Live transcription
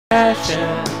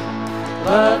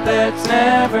love that's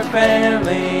never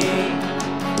failing.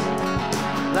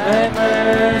 Let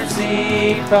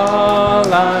mercy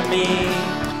fall on me.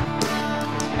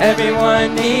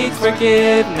 Everyone needs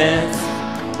forgiveness,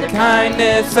 the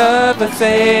kindness of a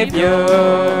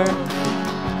Savior,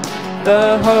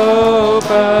 the hope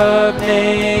of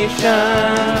nations.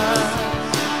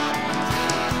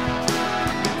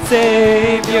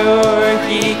 Savior,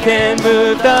 He can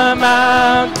move the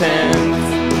mountains.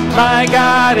 My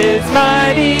God is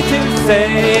mighty to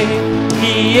save.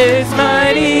 He is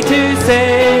mighty to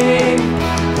save.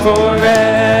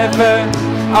 Forever,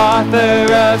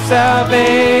 author of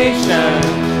salvation.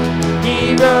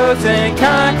 He rose and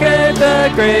conquered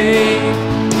the grave.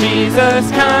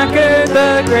 Jesus conquered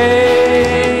the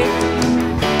grave.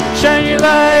 Shine your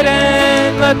light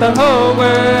and let the whole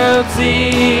world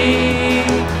see.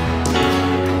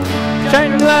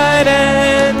 Shine your light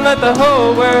and let the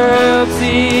whole world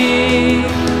see.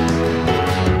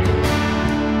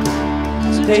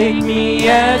 So take me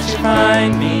as you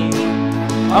find me,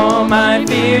 all my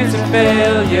fears and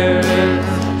failures.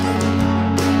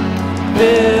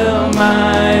 Fill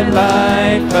my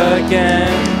life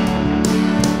again.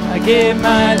 I give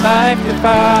my life to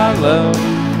follow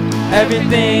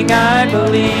everything I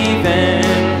believe in.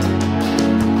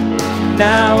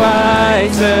 Now I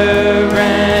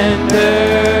surrender.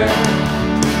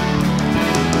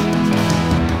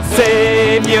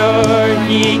 Savior,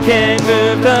 He can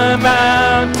move the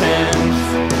mountains.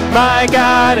 My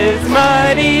God is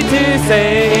mighty to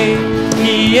save.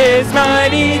 He is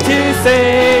mighty to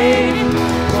save.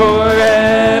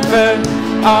 Forever,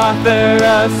 author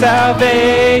of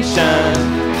salvation.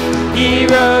 He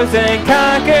rose and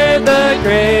conquered the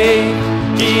grave.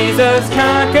 Jesus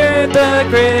conquered the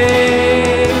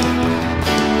grave.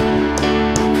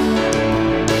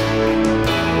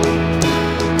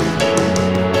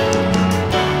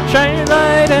 Shine your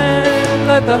light and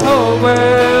let the whole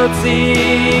world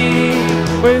see.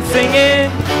 We're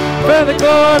singing for the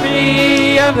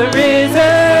glory of the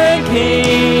risen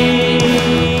King.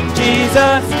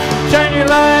 Jesus, shine your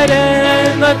light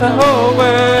and let the whole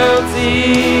world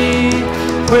see.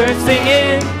 We're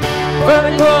singing for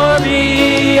the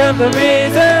glory of the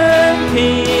risen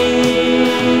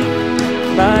King.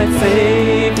 My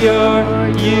Savior,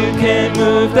 you can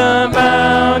move the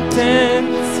mountains.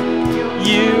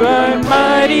 You are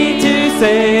mighty to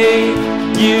save.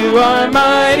 You are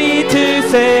mighty to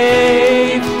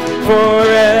save.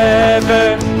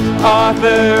 Forever,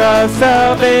 author of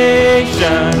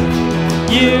salvation.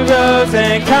 You rose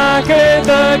and conquered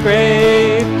the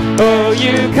grave. Oh,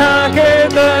 you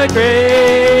conquered the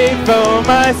grave. Oh,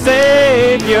 my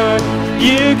Savior,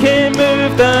 you can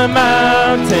move the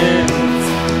mountains.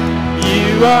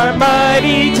 You are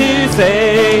mighty to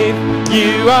save.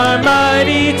 You are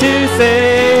mighty to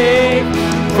save.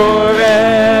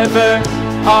 Forever,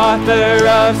 author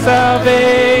of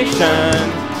salvation.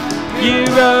 You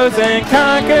rose and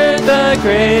conquered the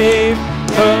grave.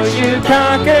 Oh, you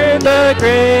conquered the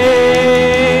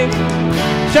grave.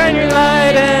 Shine your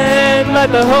light and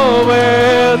let the whole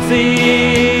world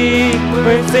see.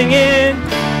 We're singing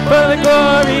for the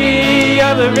glory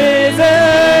of the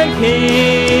risen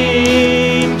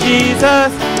King.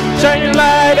 Jesus, shine your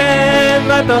light and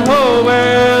let the whole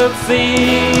world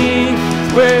see.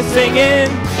 We're singing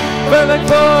for the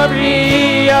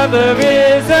glory of the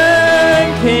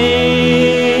risen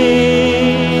King.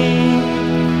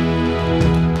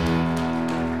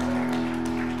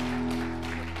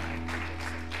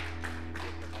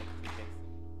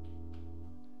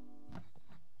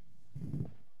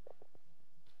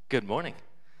 Good morning.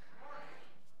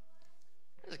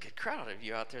 There's a good crowd of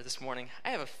you out there this morning.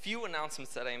 I have a few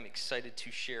announcements that I am excited to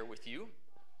share with you.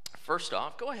 First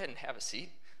off, go ahead and have a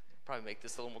seat. Probably make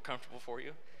this a little more comfortable for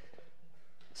you.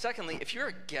 Secondly, if you're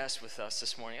a guest with us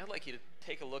this morning, I'd like you to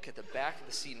take a look at the back of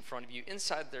the seat in front of you.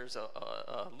 Inside there's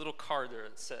a little card there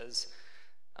that says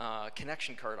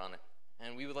connection card on it.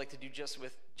 And we would like to do just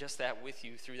that with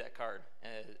you through that card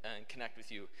and connect with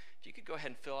you. If you could go ahead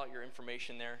and fill out your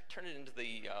information there, turn it into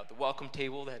the welcome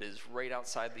table that is right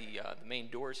outside the main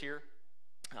doors here.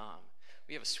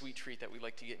 We have a sweet treat that we'd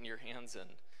like to get in your hands, and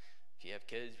if you have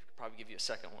kids, we could probably give you a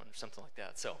second one or something like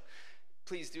that. So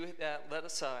please do that. Let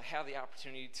us have the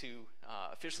opportunity to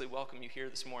officially welcome you here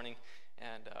this morning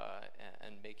and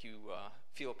make you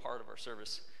feel a part of our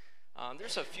service.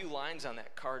 There's a few lines on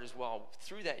that card as well.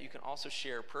 Through that, you can also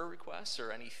share prayer requests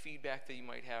or any feedback that you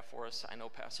might have for us. I know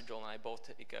Pastor Joel and I both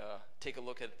take a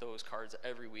look at those cards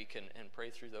every week and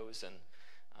pray through those and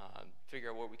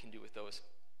figure out what we can do with those.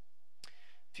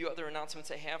 A few other announcements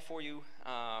I have for you.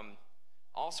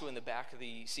 Also in the back of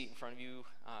the seat in front of you,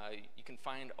 you can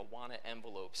find Awana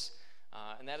envelopes.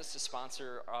 And that is to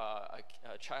sponsor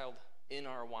a child in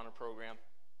our Awana program.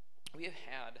 We have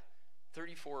had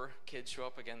 34 kids show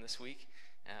up again this week.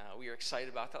 We are excited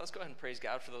about that. Let's go ahead and praise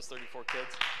God for those 34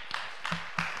 kids.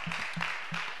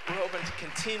 We're hoping to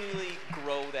continually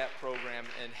grow that program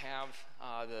and have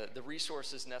the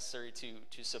resources necessary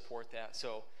to support that.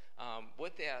 So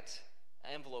what that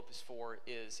envelope is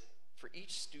for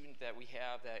each student that we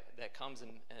have that comes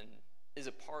and is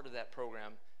a part of that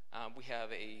program, we have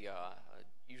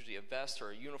usually a vest or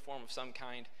a uniform of some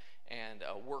kind and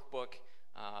a workbook,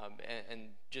 and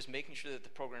just making sure that the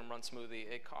program runs smoothly.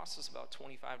 It costs us about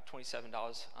 $25,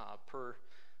 $27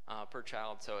 per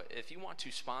child. So if you want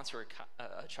to sponsor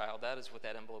a child, that is what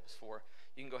that envelope is for.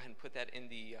 You can go ahead and put that in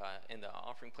the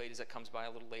offering plate as it comes by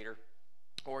a little later,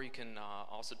 or you can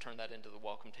also turn that into the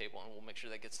welcome table, and we'll make sure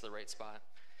that gets to the right spot.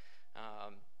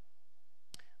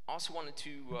 Also wanted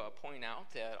to point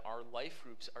out that our life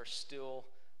groups are still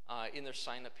in their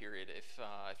sign-up period.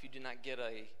 If you did not get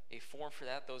a form for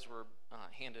that, those were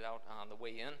handed out on the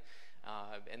way in.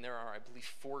 And there are, I believe,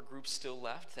 4 groups still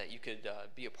left that you could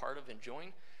be a part of and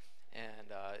join.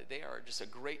 And they are just a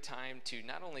great time to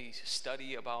not only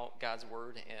study about God's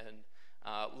Word and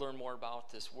learn more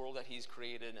about this world that He's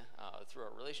created through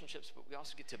our relationships, but we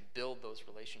also get to build those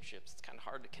relationships. It's kind of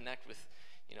hard to connect with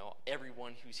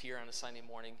everyone who's here on a Sunday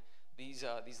morning. These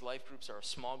life groups are a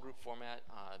small group format.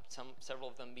 Several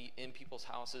of them meet in people's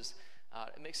houses.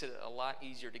 It makes it a lot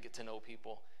easier to get to know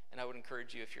people. And I would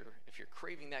encourage you, if you're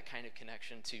craving that kind of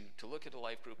connection, to look at a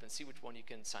life group and see which one you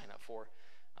can sign up for.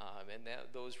 And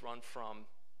those run from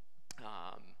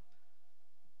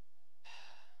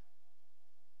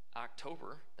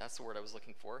October, that's the word I was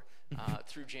looking for,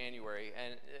 through January.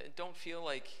 And don't feel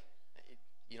like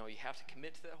you have to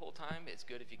commit to that whole time. It's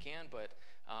good if you can, but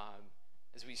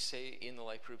as we say in the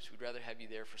life groups, we'd rather have you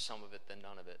there for some of it than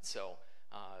none of it. So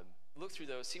look through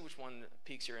those, see which one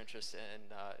piques your interest,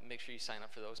 and make sure you sign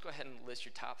up for those. Go ahead and list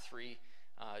your top 3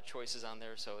 choices on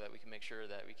there so that we can make sure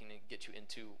that we can get you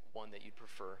into one that you'd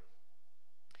prefer.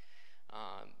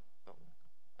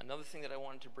 Another thing that I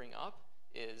wanted to bring up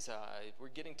is we're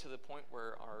getting to the point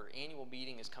where our annual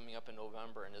meeting is coming up in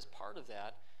November, and as part of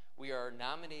that, we are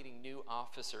nominating new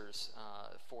officers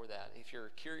for that. If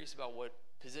you're curious about what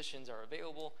positions are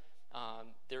available,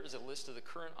 there is a list of the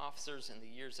current officers and the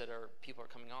years that people are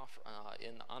coming off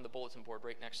on the bulletin board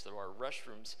right next to our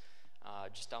restrooms,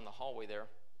 just down the hallway there,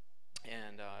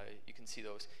 and you can see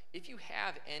those. If you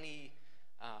have any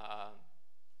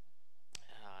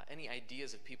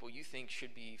ideas of people you think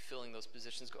should be filling those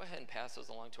positions, go ahead and pass those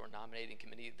along to our nominating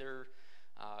committee. Their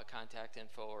contact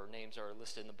info or names are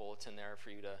listed in the bulletin there for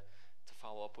you to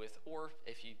follow up with, or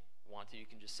if you want to, you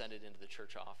can just send it into the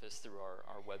church office through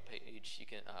our webpage. You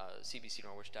can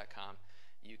cbcnorwich.com.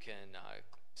 You can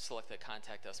select the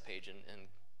contact us page and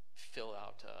fill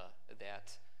out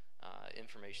that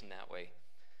information that way.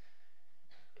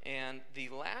 And the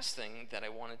last thing that I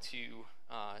wanted to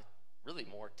really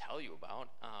more tell you about,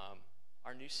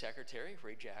 our new secretary,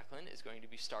 Ray Jacqueline, is going to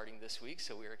be starting this week,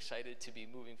 so we're excited to be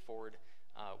moving forward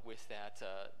with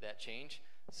that change.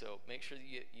 So make sure that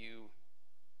you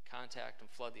contact and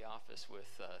flood the office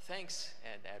with thanks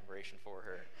and admiration for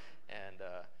her, and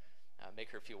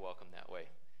make her feel welcome that way.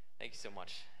 Thank you so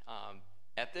much.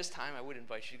 At this time, I would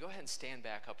invite you to go ahead and stand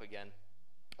back up again.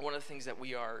 One of the things that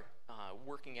we are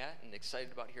working at and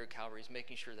excited about here at Calvary is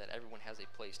making sure that everyone has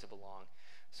a place to belong.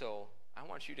 So I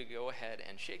want you to go ahead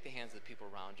and shake the hands of the people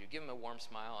around you, give them a warm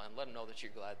smile, and let them know that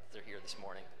you're glad that they're here this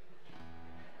morning.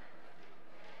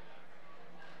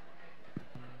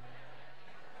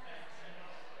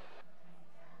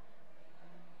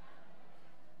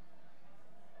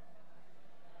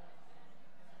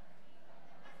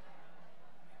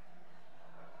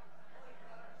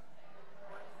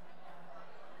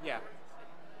 Yeah.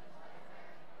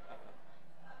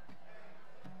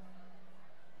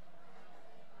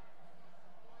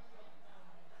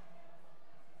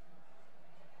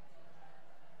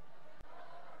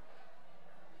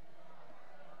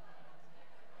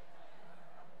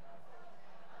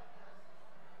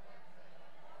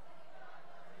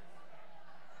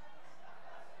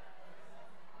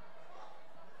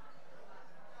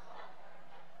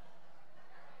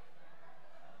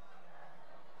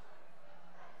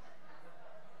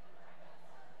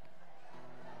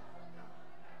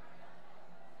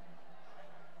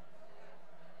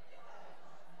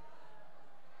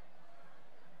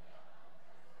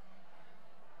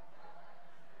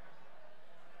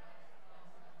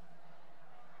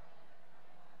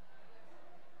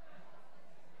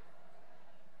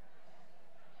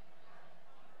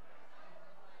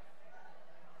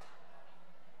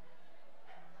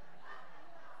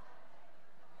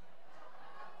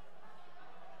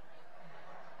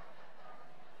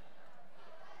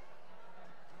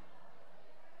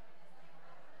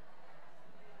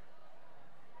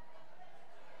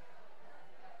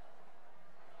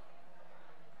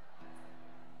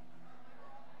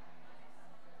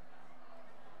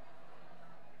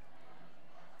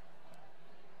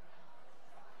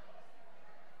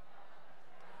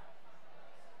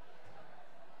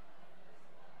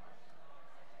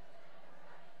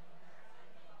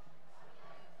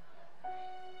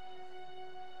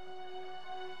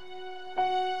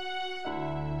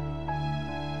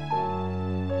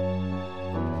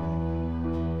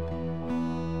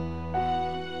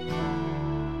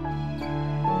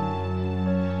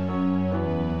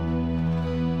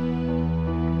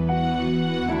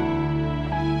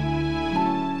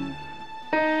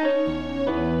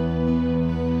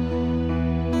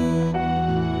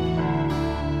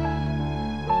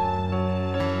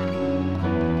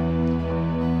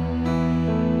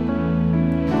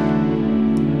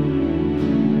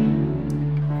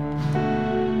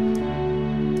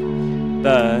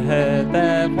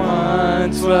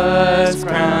 once was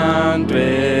crowned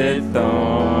with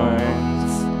thorns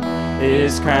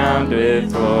is crowned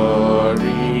with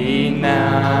glory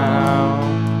now.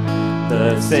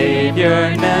 The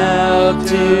Savior knelt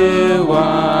to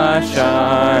wash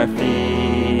our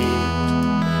feet.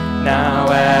 Now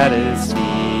at his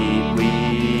feet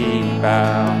we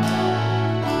bow.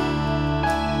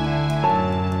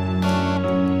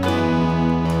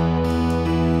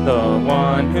 The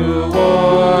one who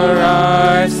wore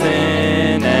our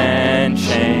sin and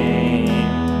shame,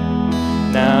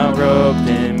 now robed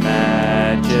in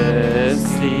majesty,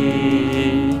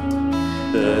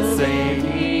 the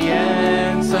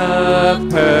radiance of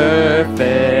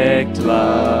perfect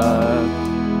love,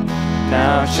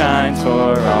 now shines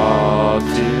for all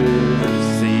to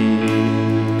see.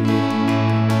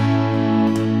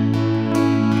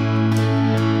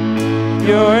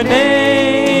 Your name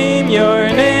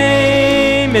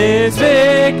is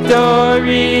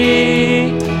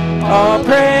victory. All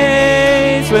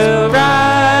praise will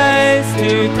rise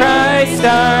to Christ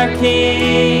our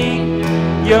King.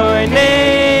 Your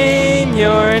name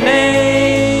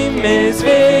is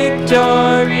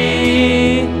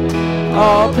victory.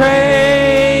 All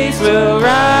praise will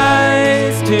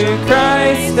rise to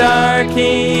Christ our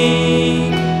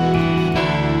King.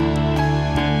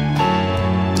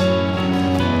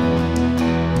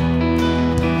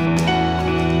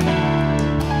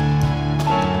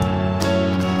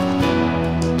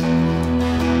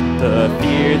 The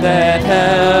fear that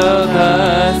held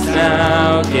us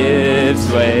now gives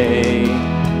way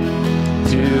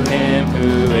to him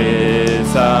who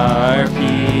is our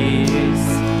peace.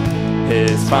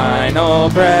 His final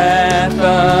breath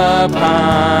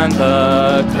upon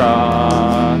the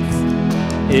cross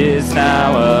is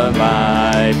now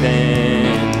alive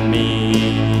in me.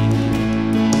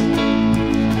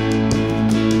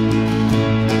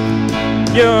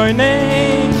 Your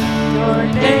name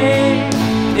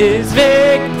is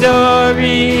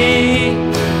victory.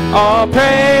 All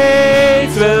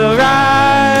praise will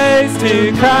rise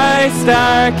to Christ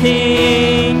our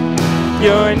King.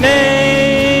 Your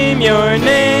name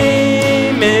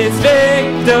is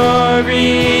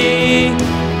victory.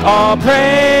 All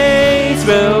praise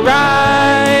will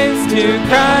rise to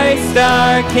Christ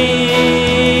our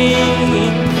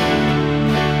King.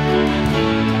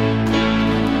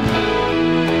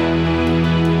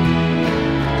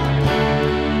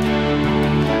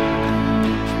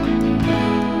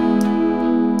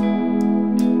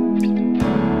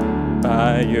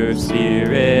 By your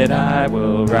Spirit I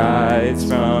will rise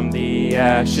from the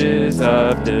ashes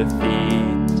of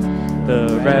defeat.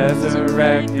 The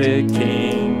resurrected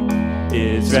King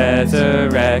is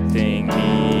resurrecting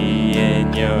me.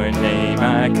 In your name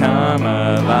I come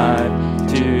alive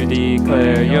to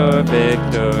declare your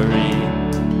victory.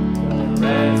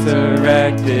 The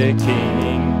resurrected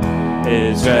King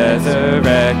is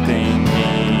resurrecting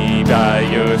me. By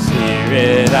your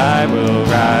Spirit I will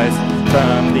rise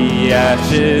from the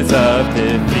ashes of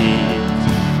defeat.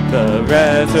 The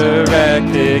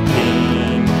resurrected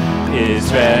King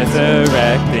is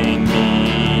resurrecting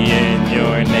me. In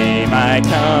your name I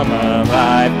come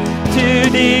alive to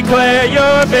declare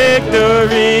your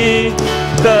victory.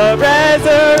 The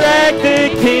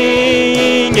resurrected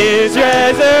King is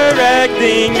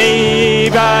resurrecting me.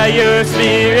 By your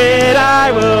Spirit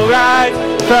I will rise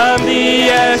from the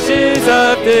ashes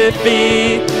of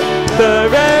defeat. The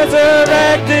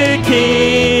resurrected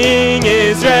King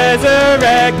is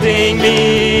resurrecting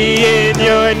me. In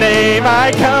your name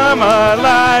I come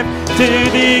alive to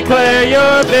declare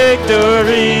your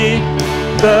victory.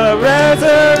 The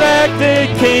resurrected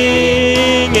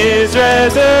King is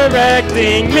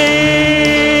resurrecting me.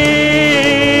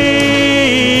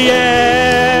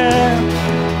 Yeah.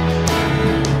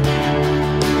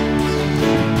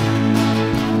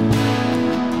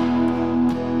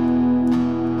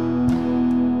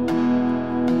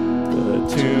 The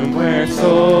tomb where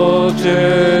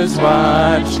soldiers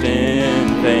watched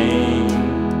in vain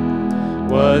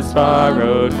was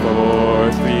borrowed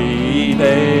for 3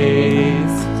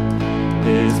 days.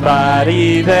 His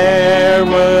body there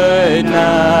would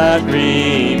not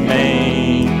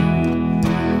remain.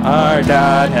 Our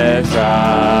God has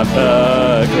robbed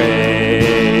the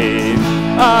grave.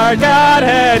 Our God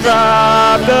has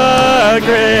robbed the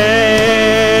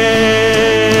grave.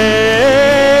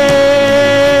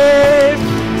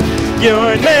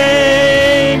 Your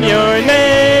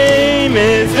name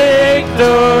is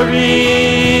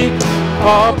victory.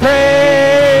 All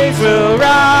praise will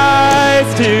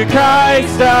rise to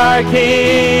Christ our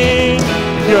King.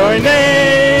 Your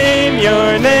name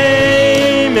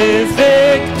is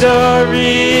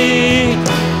victory.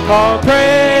 All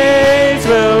praise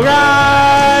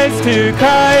to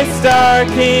Christ our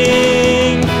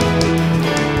King.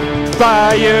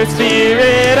 By your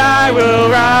Spirit I will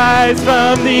rise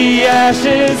from the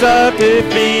ashes of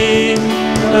defeat.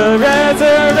 The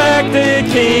resurrected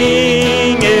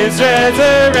King is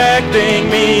resurrecting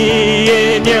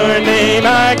me. In your name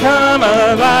I come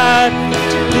alive,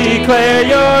 declare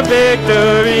your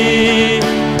victory.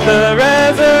 The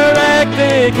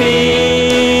resurrected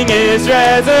King is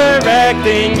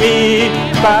resurrecting me.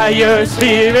 By your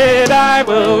Spirit I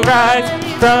will rise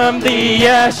from the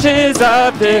ashes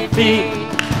of defeat.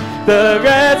 The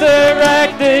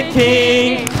resurrected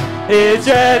King is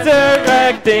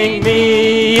resurrecting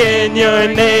me. In your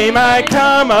name I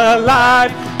come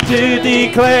alive to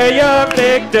declare your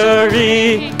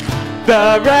victory.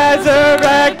 The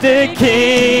resurrected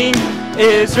King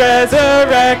is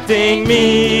resurrecting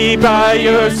me. By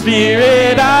your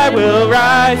Spirit I will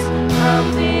rise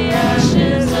from the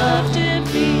ashes of defeat.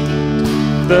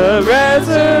 The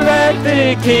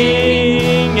resurrected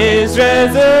King is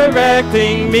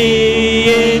resurrecting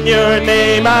me. In your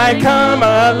name I come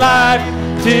alive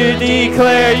to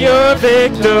declare your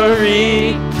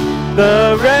victory.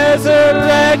 The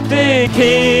resurrected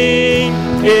King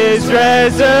is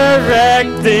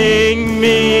resurrecting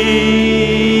me.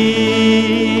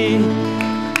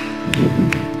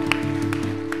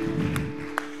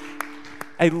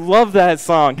 I love that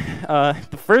song.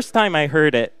 The first time I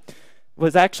heard it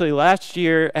was actually last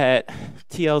year at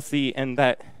TLC, and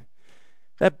that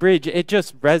bridge, it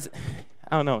just I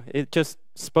don't know, it just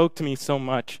spoke to me so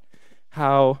much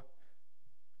how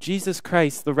Jesus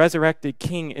Christ, the resurrected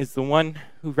King, is the one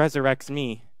who resurrects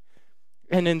me.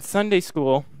 And in Sunday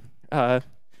school,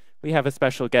 we have a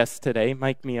special guest today,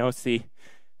 Mike Miosi,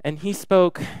 and he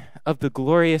spoke of the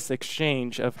glorious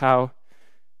exchange of how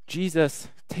Jesus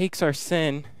takes our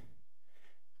sin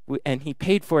and he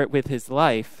paid for it with his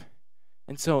life.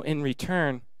 And so in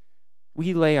return,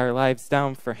 we lay our lives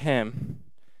down for him.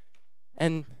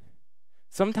 And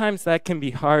sometimes that can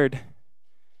be hard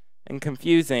and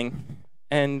confusing.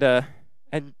 And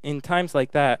in times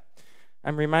like that,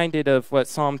 I'm reminded of what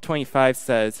Psalm 25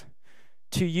 says.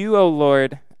 To you, O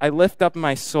Lord, I lift up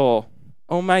my soul.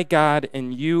 O my God,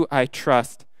 in you I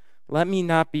trust. Let me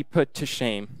not be put to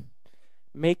shame.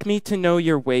 Make me to know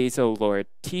your ways, O Lord.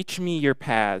 Teach me your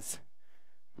paths.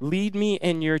 Lead me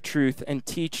in your truth and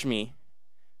teach me.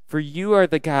 For you are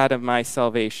the God of my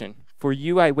salvation. For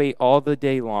you I wait all the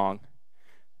day long.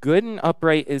 Good and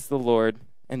upright is the Lord,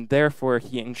 and therefore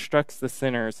he instructs the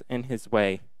sinners in his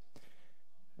way.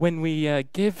 When we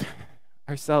give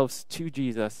ourselves to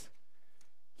Jesus,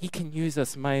 he can use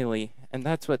us mightily, and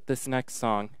that's what this next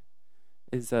song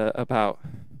is about.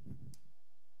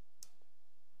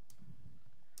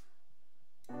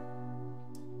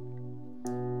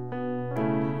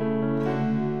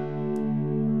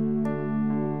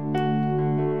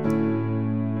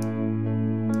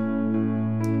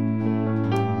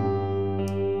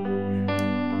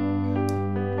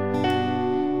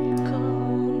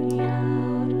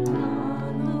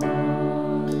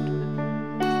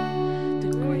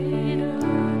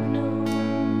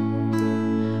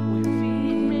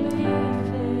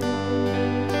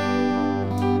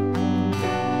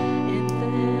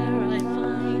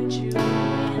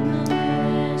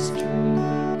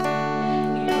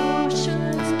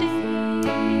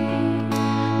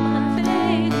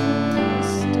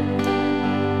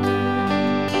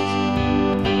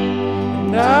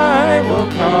 I will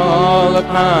call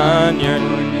upon your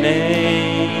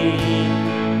name.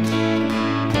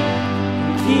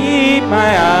 Keep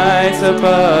my eyes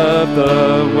above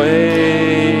the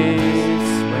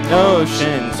waves. When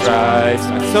oceans rise,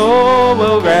 my soul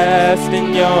will rest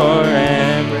in your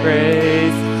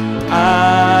embrace.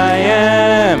 I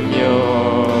am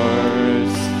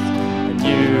yours, and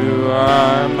you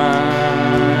are mine.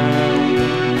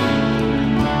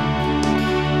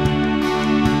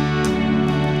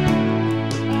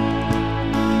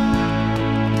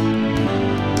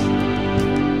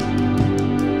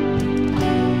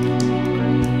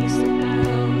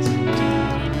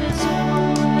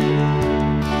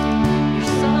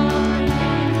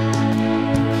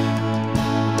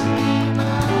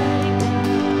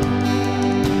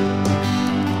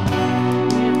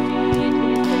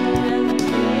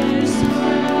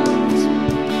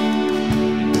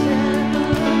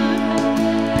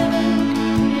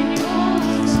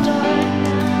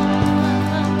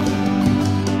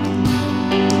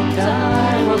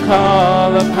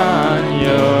 Call upon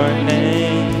your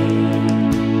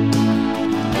name.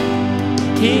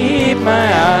 Keep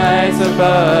my eyes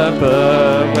above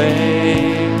the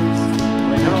waves.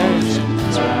 When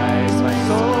oceans rise, my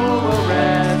soul will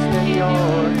rest in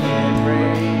your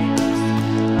embrace.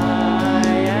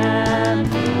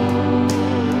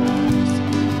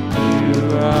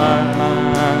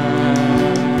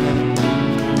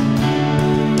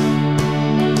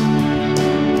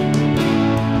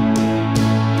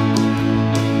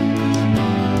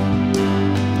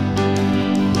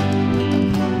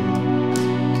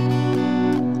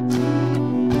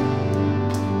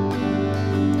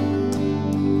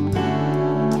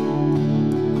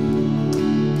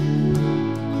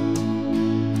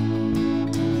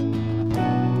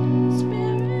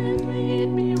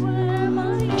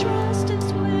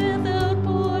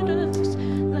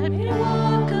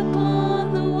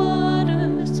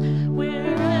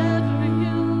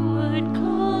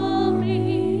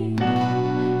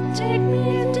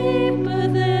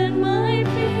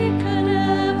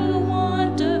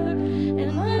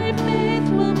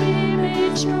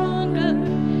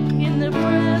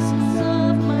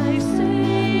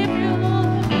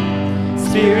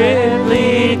 Spirit,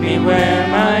 lead me where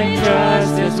my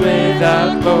trust is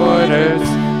without borders.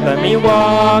 Let me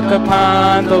walk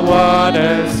upon the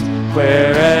waters,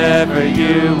 wherever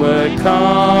you would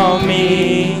call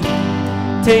me.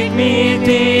 Take me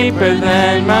deeper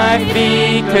than my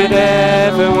feet could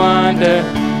ever wander,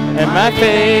 and my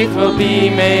faith will be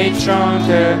made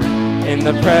stronger in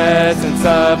the presence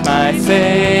of my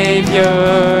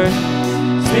Savior.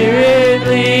 Spirit,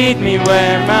 lead me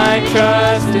where my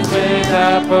trust is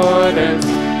without borders.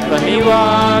 Let me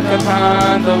walk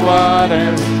upon the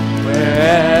waters,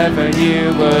 wherever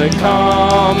you would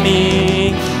call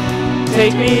me.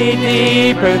 Take me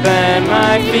deeper than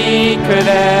my feet could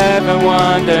ever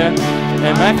wander,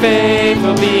 and my faith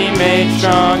will be made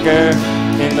stronger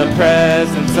in the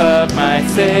presence of my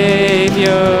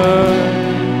Savior.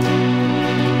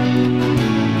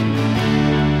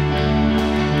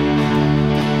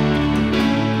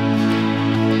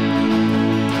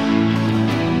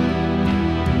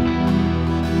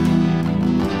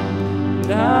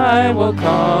 I will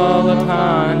call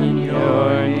upon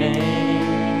your name.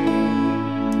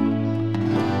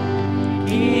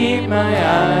 Keep my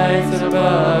eyes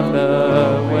above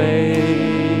the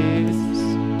waves.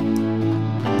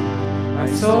 My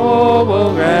soul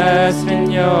will rest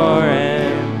in your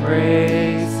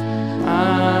embrace.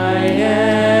 I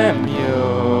am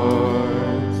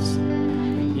yours,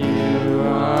 and you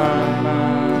are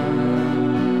mine.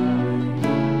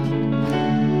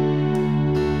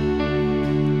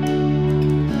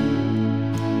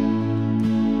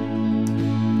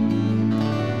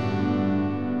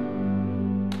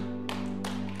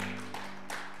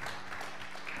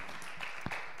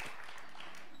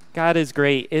 God is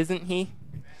great, isn't he?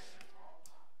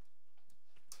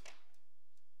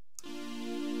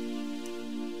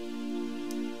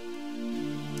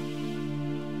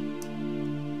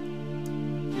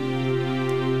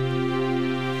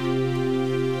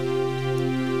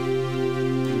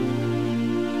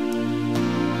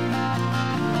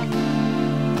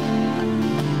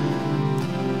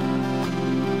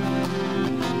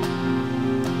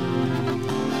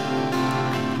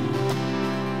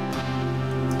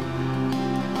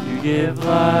 Give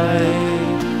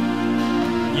light,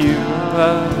 you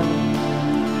love,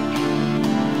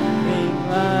 bring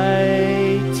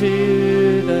light to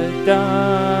the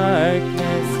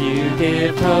darkness. You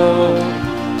give hope,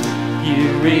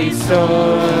 you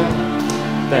restore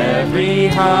every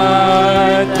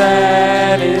heart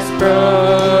that is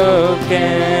broken.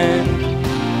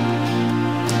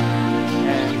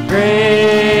 And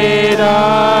great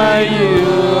are you,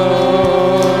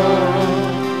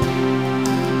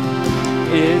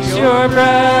 your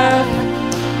breath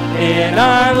in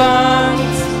our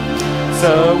lungs,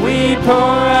 so we pour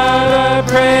out our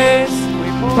praise,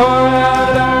 pour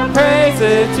out our praise.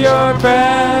 It's your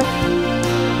breath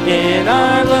in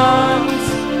our lungs,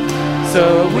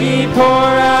 so we pour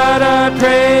out our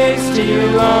praise to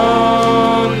you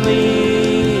only.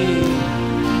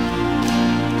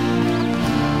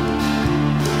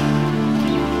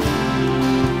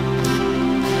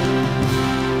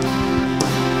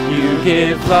 You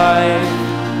give life,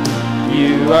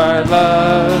 you are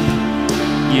love,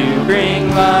 you bring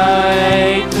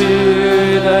light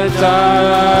to the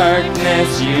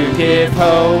darkness. You give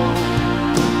hope,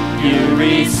 you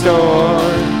restore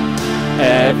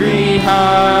every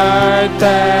heart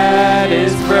that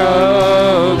is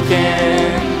broken.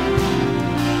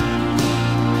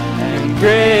 And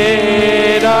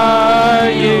great are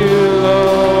you,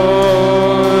 Lord.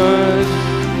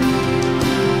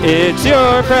 It's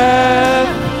your breath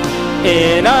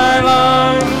in our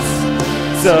lungs,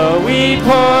 so we pour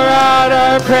out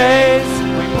our praise,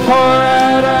 we pour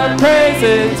out our praise.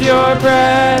 It's your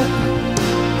breath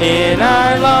in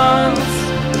our lungs,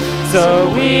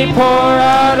 so we pour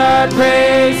out our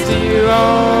praise to you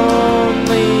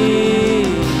only.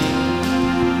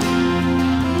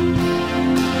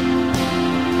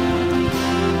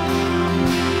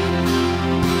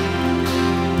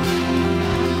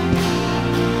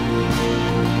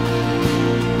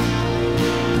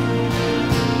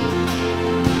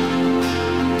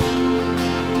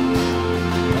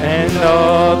 And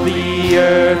all the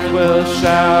earth will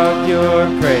shout your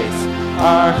praise.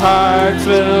 Our hearts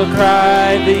will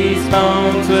cry, these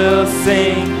bones will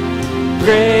sing.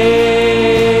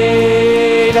 Great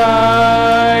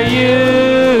are you,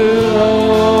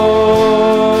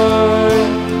 Lord.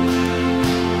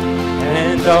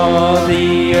 And all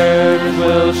the earth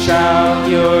will shout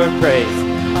your praise.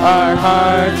 Our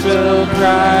hearts will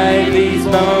cry, these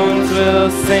bones will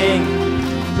sing.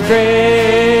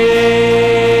 Great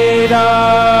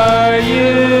are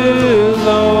you,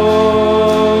 Lord.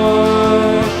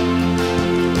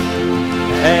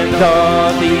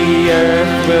 all the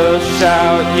earth will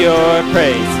shout your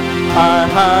praise. Our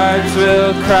hearts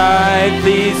will cry,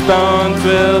 these bones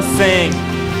will sing.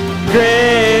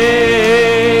 Great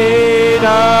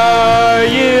are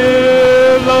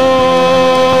you, Lord.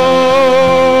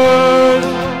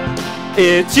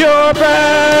 It's your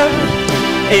breath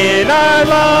in our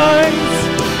lungs,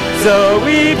 so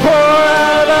we pour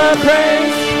out our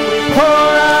praise, pour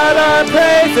out our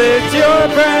praise. It's your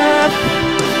breath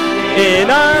in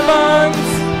our lungs,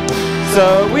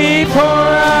 so we pour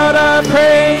out our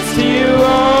praise to you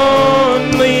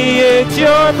only. It's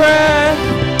your breath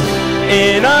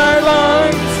in our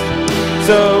lungs,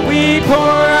 so we pour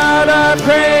out our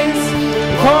praise,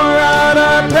 pour out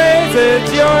our praise.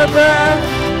 It's your breath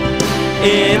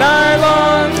in our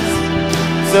lungs,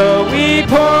 so we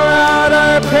pour out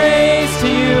our praise to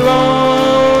you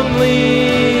only.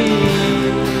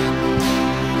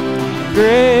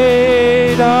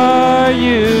 Great are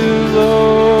you,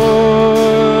 Lord.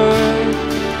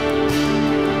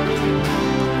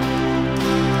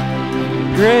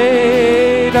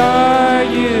 Great are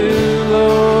you,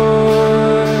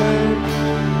 Lord.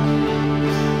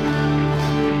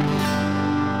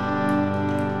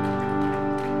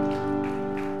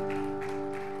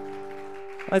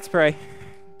 Let's pray.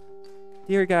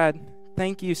 Dear God,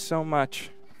 thank you so much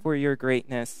for your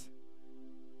greatness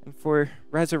and for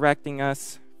resurrecting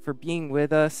us, for being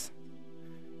with us,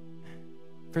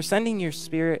 for sending your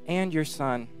Spirit and your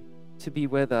Son to be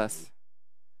with us.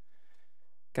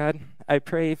 God, I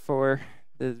pray for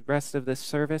the rest of this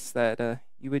service that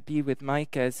you would be with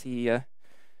Mike as he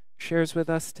shares with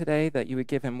us today, that you would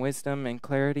give him wisdom and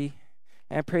clarity.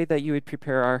 And I pray that you would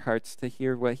prepare our hearts to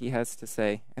hear what he has to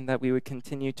say, and that we would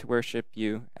continue to worship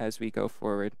you as we go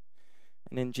forward.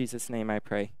 And in Jesus' name I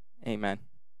pray, amen.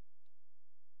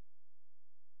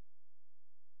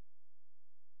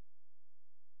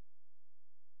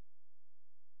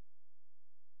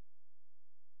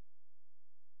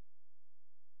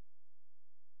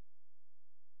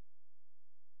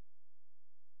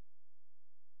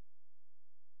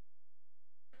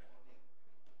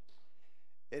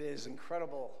 It is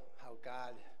incredible how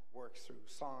God works through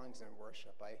songs and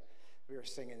worship. We were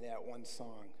singing that one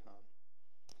song,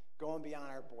 going beyond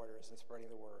our borders and spreading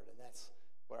the word, and that's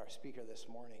what our speaker this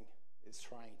morning is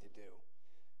trying to do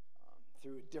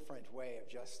through a different way of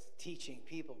just teaching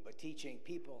people, but teaching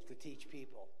people to teach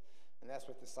people, and that's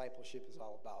what discipleship is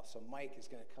all about. So Mike is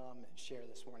going to come and share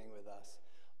this morning with us.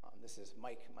 This is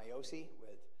Mike Miosi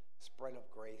with Spread of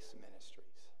Grace Ministries.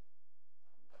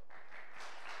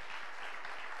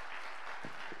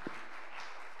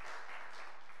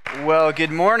 Well,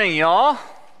 good morning, y'all.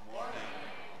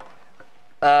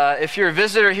 If you're a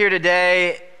visitor here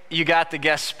today, you got the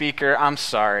guest speaker. I'm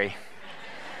sorry.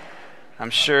 I'm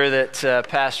sure that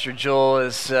Pastor Joel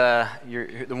is the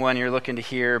one you're looking to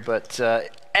hear, but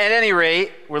at any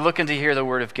rate, we're looking to hear the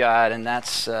Word of God, and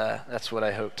that's what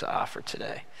I hope to offer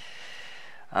today.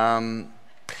 Have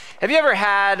you ever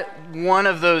had one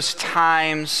of those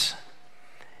times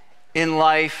in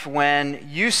life when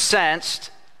you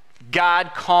sensed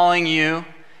God calling you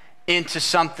into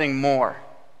something more?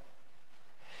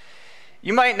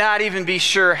 You might not even be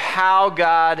sure how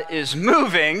God is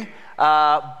moving,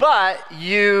 but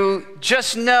you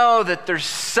just know that there's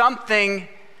something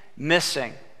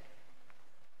missing.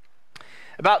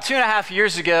 About 2.5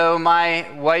 years ago, my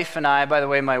wife and I, by the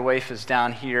way, my wife is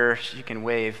down here, she can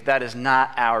wave. That is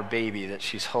not our baby that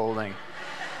she's holding.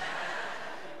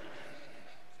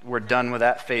 We're done with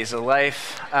that phase of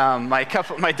life. My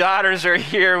daughters are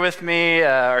here with me.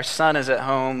 Our son is at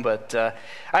home, but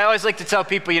I always like to tell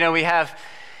people, we have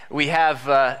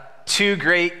 2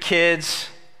 great kids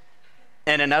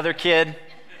and another kid.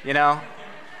 I'll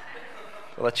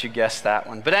let you guess that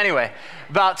one. But anyway,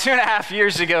 about 2.5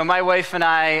 years ago, my wife and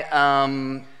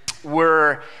I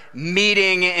were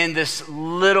meeting in this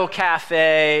little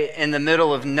cafe in the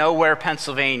middle of nowhere,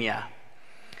 Pennsylvania.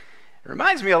 It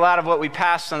reminds me a lot of what we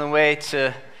passed on the way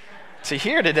to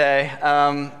here today,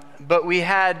 but we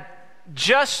had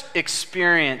just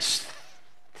experienced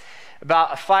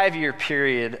about a 5-year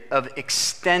period of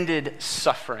extended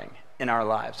suffering in our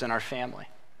lives, in our family.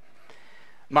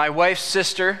 My wife's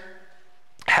sister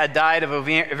had died of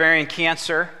ovarian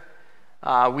cancer.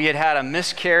 We had had a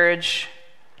miscarriage.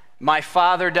 My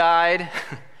father died.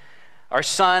 Our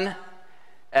son,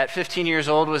 at 15 years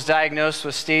old, was diagnosed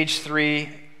with stage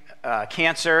 3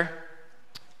 cancer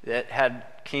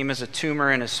that came as a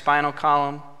tumor in his spinal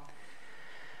column.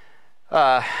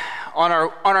 On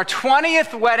our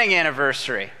 20th wedding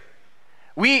anniversary,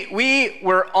 we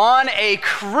were on a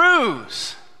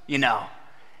cruise, in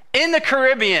the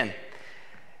Caribbean,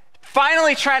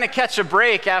 finally trying to catch a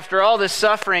break after all this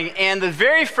suffering. And the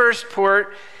very first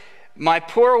port, my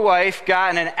poor wife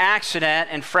got in an accident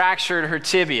and fractured her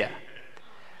tibia.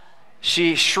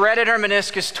 She shredded her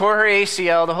meniscus, tore her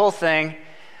ACL, the whole thing.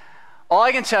 All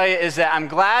I can tell you is that I'm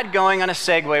glad going on a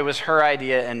Segway was her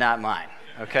idea and not mine,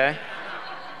 okay?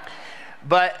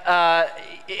 But,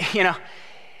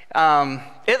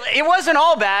 it wasn't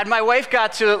all bad. My wife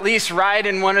got to at least ride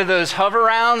in one of those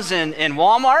hover-rounds in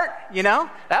Walmart,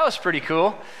 That was pretty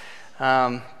cool.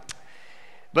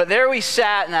 But there we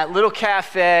sat in that little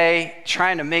cafe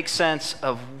trying to make sense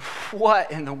of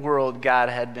what in the world God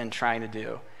had been trying to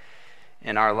do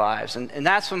in our lives. And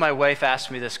that's when my wife asked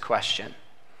me this question.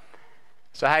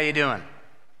 So how you doing?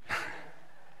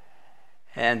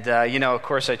 And, of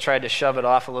course, I tried to shove it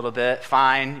off a little bit.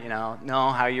 Fine,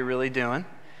 no, how you really doing?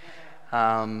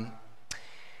 And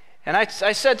I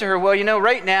said to her, well,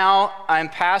 right now I'm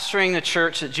pastoring the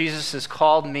church that Jesus has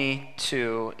called me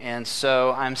to, and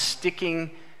so I'm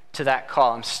sticking to that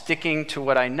call. I'm sticking to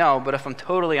what I know, but if I'm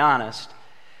totally honest,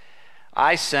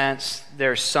 I sense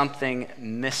there's something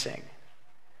missing.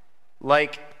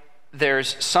 Like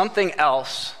there's something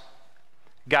else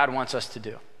God wants us to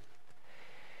do.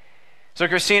 So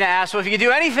Christina asked, well, if you could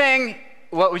do anything,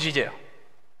 what would you do?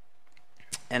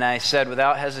 And I said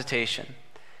without hesitation,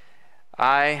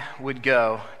 I would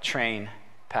go train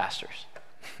pastors.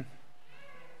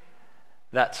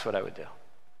 That's what I would do.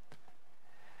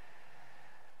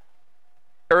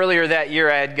 Earlier that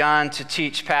year, I had gone to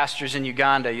teach pastors in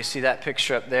Uganda. You see that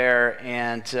picture up there.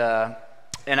 And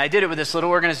I did it with this little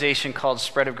organization called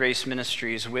Spread of Grace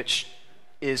Ministries, which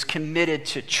is committed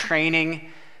to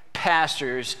training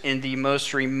pastors in the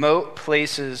most remote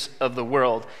places of the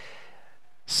world,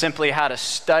 simply how to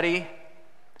study,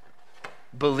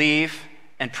 believe,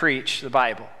 and preach the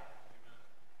Bible.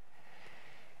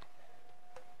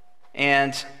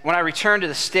 And when I returned to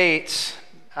the States,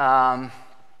 I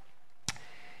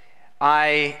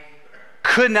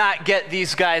could not get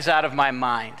these guys out of my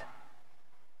mind.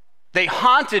 They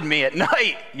haunted me at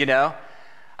night,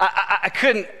 I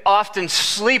couldn't often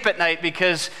sleep at night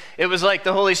because it was like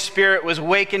the Holy Spirit was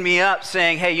waking me up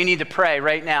saying, hey, you need to pray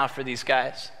right now for these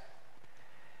guys.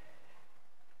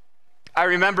 I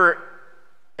remember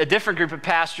a different group of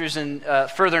pastors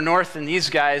further north than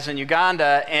these guys in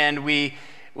Uganda, and we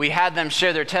had them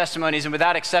share their testimonies, and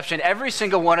without exception, every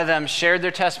single one of them shared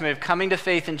their testimony of coming to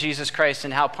faith in Jesus Christ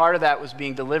and how part of that was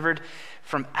being delivered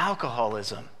from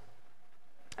alcoholism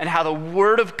and how the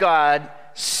Word of God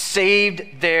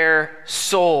saved their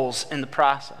souls in the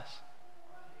process.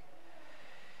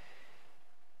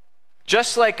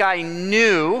 Just like I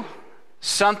knew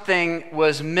something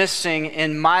was missing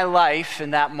in my life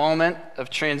in that moment of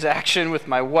transaction with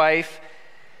my wife,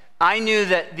 I knew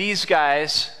that these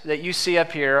guys that you see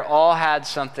up here all had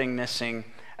something missing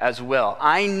as well.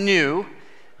 I knew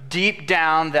deep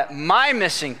down that my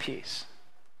missing piece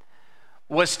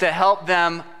was to help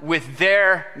them with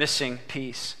their missing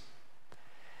piece.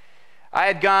 I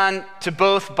had gone to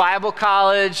both Bible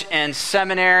college and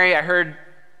seminary. I heard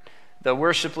the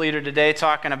worship leader today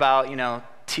talking about,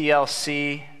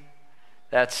 TLC.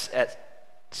 That's at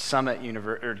Summit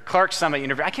University, or Clark Summit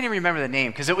University. I can't even remember the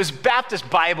name because it was Baptist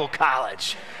Bible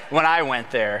College when I went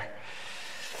there.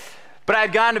 But I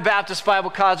had gone to Baptist Bible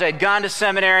College. I had gone to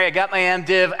seminary. I got my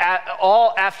MDiv.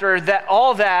 After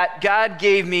that, God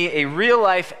gave me a real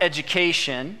life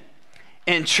education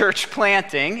in church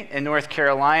planting in North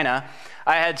Carolina.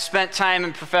 I had spent time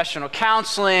in professional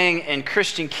counseling and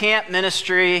Christian camp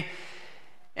ministry.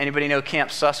 Anybody know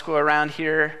Camp Susquehanna around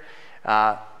here?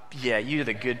 Yeah, you're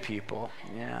the good people.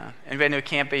 Yeah. Anybody know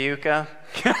Camp Ayuka?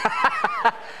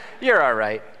 You're all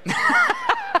right.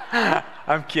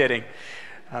 I'm kidding.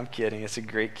 It's a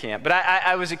great camp. But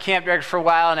I was a camp director for a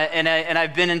while, and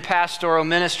I've been in pastoral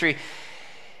ministry.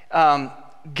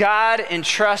 God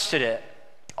entrusted it.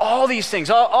 All these things,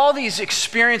 all these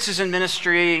experiences in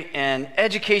ministry and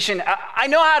education. I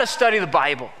know how to study the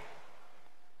Bible.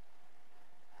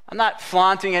 I'm not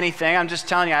flaunting anything. I'm just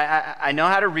telling you, I know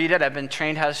how to read it. I've been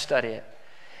trained how to study it.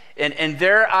 And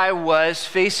there I was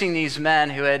facing these men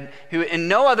who in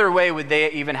no other way would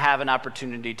they even have an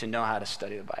opportunity to know how to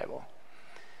study the Bible.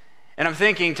 And I'm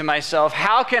thinking to myself,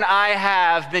 how can I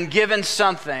have been given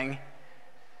something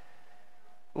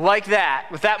like that,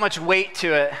 with that much weight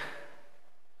to it?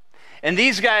 And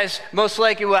these guys most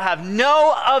likely will have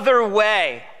no other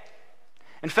way.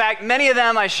 In fact, many of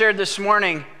them I shared this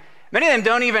morning, many of them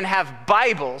don't even have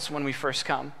Bibles when we first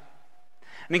come.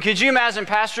 I mean, could you imagine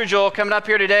Pastor Joel coming up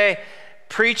here today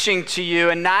preaching to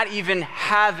you and not even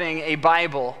having a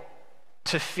Bible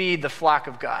to feed the flock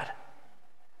of God?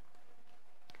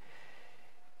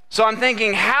 So I'm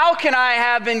thinking, how can I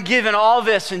have been given all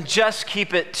this and just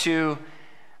keep it to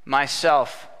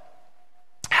myself?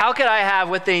 How could I have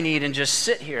what they need and just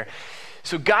sit here?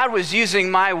 So God was using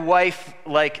my wife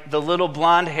like the little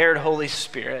blonde-haired Holy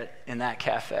Spirit in that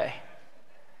cafe.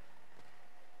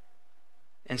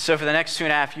 And so for the next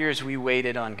 2.5 years, we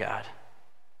waited on God.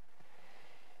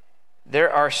 There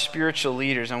are spiritual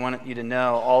leaders, I want you to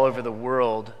know, all over the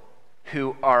world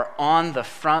who are on the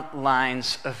front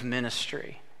lines of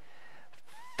ministry,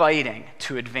 fighting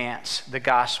to advance the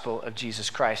gospel of Jesus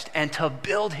Christ and to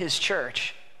build his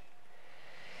church.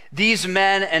 These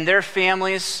men and their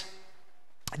families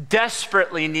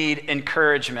desperately need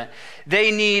encouragement.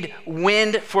 They need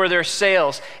wind for their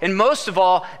sails. And most of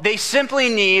all, they simply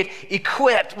need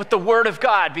equipped with the Word of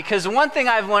God. Because one thing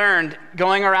I've learned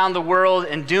going around the world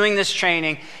and doing this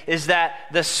training is that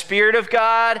the Spirit of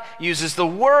God uses the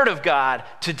Word of God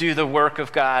to do the work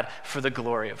of God for the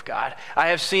glory of God. I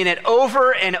have seen it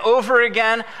over and over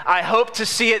again. I hope to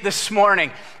see it this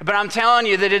morning. But I'm telling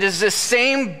you that it is the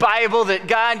same Bible that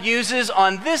God uses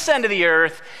on this end of the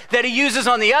earth that he uses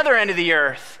on the other end of the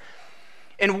earth.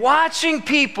 And watching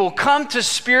people come to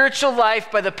spiritual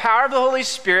life by the power of the Holy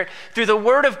Spirit through the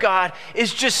Word of God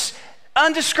is just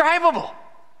undescribable.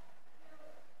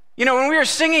 You know, when we were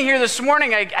singing here this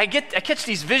morning, I catch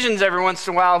these visions every once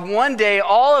in a while of one day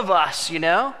all of us, you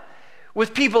know,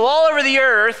 with people all over the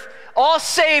earth, all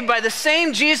saved by the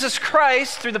same Jesus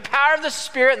Christ through the power of the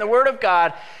Spirit and the Word of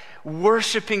God,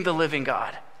 worshiping the living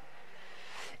God.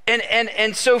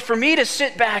 And so for me to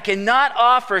sit back and not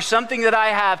offer something that I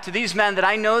have to these men that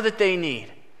I know that they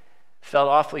need felt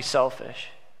awfully selfish.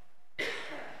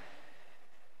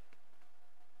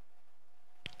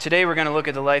 Today we're going to look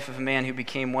at the life of a man who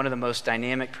became one of the most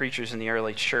dynamic preachers in the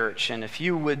early church. And if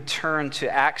you would turn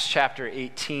to Acts chapter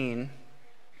 18,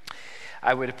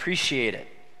 I would appreciate it.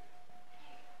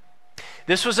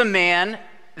 This was a man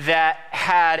that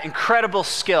had incredible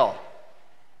skill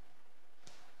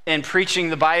in preaching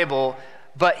the Bible,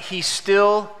 but he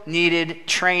still needed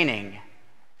training.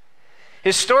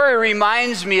 His story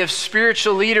reminds me of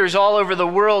spiritual leaders all over the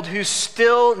world who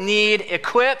still need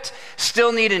equipped,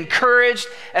 still need encouraged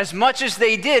as much as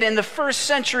they did in the first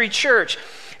century church.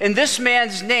 And this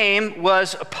man's name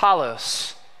was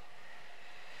Apollos.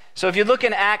 So if you look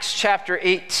in Acts chapter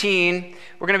 18,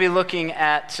 we're going to be looking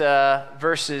at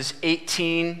verses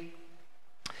 18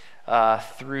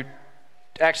 through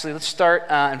Actually, let's start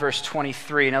in verse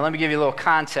 23. Now, let me give you a little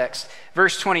context.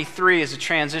 Verse 23 is a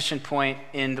transition point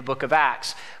in the book of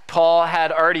Acts. Paul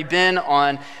had already been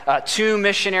on 2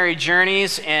 missionary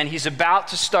journeys, and he's about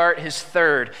to start his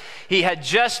third. He had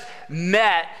just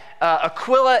met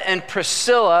Aquila and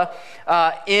Priscilla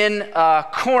in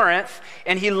Corinth,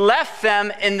 and he left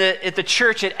them at the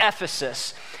church at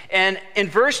Ephesus. And in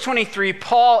verse 23,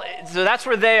 Paul, so that's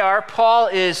where they are. Paul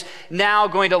is now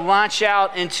going to launch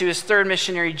out into his third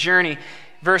missionary journey.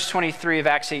 Verse 23 of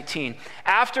Acts 18.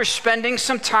 After spending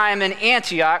some time in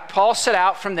Antioch, Paul set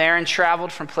out from there and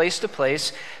traveled from place to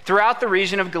place throughout the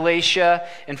region of Galatia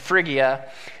and Phrygia,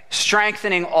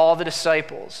 strengthening all the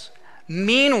disciples.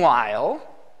 Meanwhile,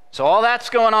 so all that's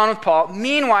going on with Paul.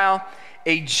 Meanwhile,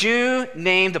 a Jew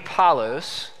named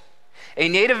Apollos, a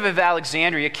native of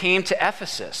Alexandria, came to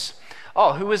Ephesus.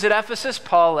 Oh, who was at Ephesus?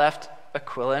 Paul left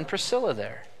Aquila and Priscilla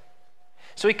there.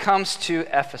 So he comes to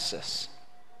Ephesus.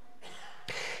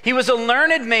 He was a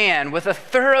learned man with a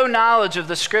thorough knowledge of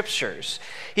the scriptures.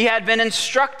 He had been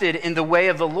instructed in the way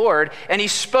of the Lord, and he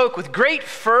spoke with great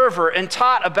fervor and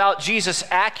taught about Jesus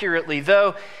accurately,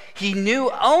 though he knew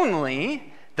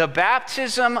only the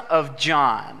baptism of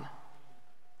John.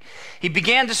 He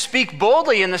began to speak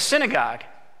boldly in the synagogue.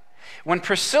 When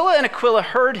Priscilla and Aquila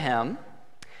heard him,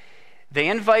 they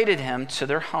invited him to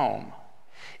their home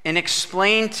and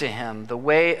explained to him the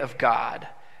way of God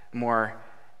more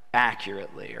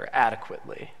accurately or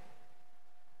adequately.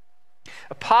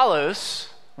 Apollos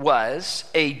was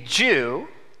a Jew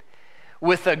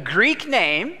with a Greek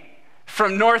name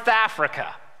from North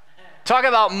Africa. Talk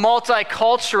about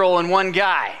multicultural in one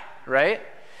guy, right?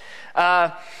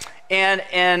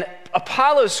 And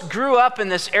Apollos grew up in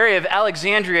this area of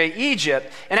Alexandria, Egypt.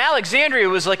 And Alexandria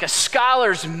was like a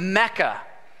scholar's mecca.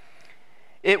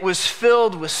 It was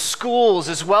filled with schools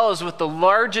as well as with the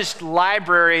largest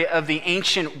library of the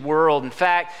ancient world. In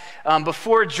fact,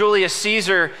 before Julius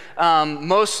Caesar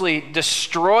mostly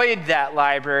destroyed that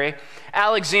library,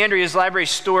 Alexandria's library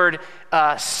stored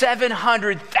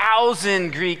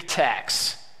 700,000 Greek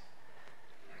texts.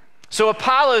 So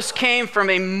Apollos came from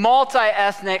a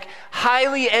multi-ethnic,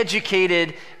 highly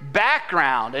educated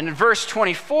background. And in verse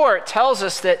 24, it tells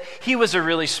us that he was a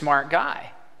really smart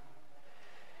guy.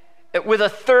 with a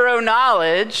thorough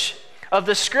knowledge of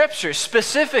the Scriptures,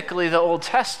 specifically the Old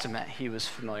Testament he was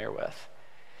familiar with.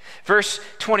 Verse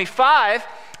 25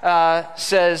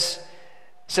 says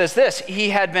this, he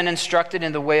had been instructed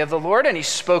in the way of the Lord, and he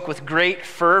spoke with great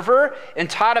fervor and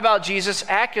taught about Jesus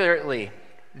accurately,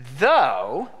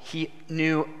 though he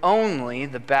knew only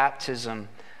the baptism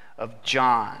of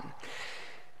John.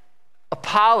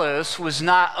 Apollos was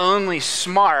not only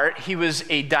smart, he was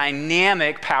a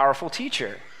dynamic, powerful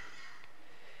teacher.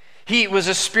 He was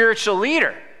a spiritual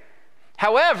leader.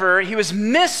 However, he was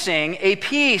missing a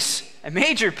piece, a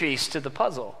major piece to the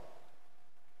puzzle.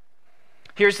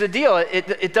 Here's the deal.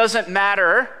 It doesn't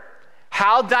matter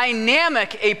how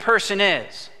dynamic a person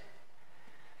is.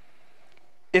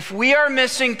 If we are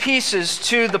missing pieces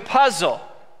to the puzzle,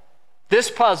 this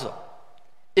puzzle,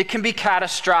 it can be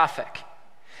catastrophic.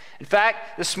 In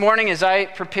fact, this morning as I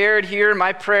prepared here,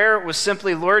 my prayer was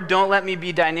simply, Lord, don't let me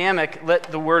be dynamic.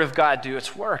 Let the Word of God do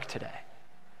its work today.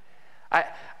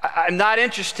 I'm not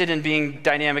interested in being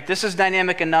dynamic. This is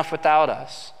dynamic enough without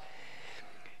us.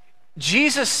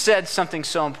 Jesus said something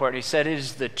so important. He said, it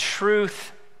is the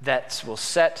truth that will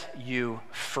set you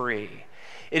free.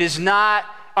 It is not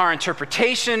our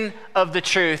interpretation of the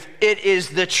truth. It is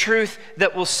the truth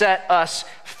that will set us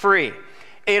free.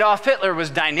 Adolf Hitler was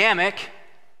dynamic,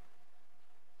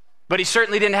 but he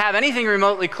certainly didn't have anything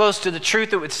remotely close to the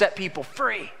truth that would set people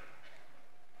free.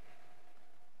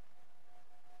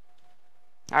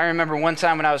 I remember one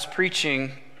time when I was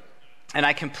preaching and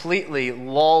I completely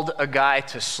lulled a guy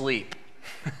to sleep.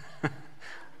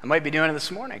 I might be doing it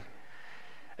this morning.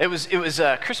 It was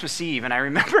Christmas Eve, and I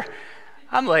remember,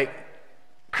 I'm like,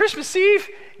 Christmas Eve?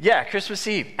 Yeah, Christmas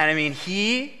Eve. And I mean,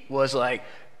 he was like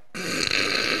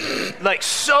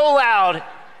so loud,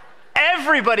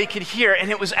 everybody could hear,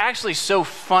 and it was actually so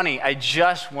funny. I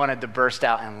just wanted to burst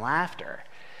out in laughter.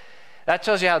 That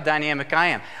tells you how dynamic I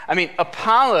am. I mean,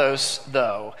 Apollos,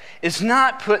 though, is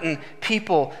not putting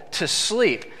people to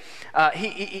sleep.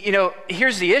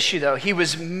 Here's the issue, though. He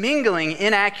was mingling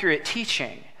inaccurate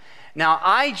teaching. Now,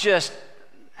 I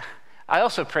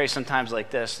also pray sometimes like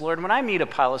this, Lord, when I meet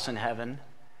Apollos in heaven,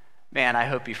 man, I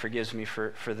hope he forgives me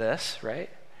for this,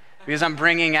 right? Because I'm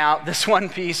bringing out this one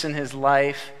piece in his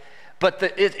life.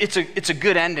 But it's a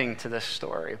good ending to this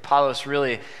story. Apollos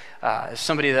really is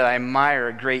somebody that I admire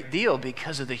a great deal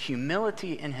because of the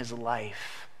humility in his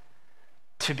life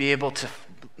to be able to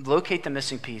locate the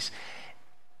missing piece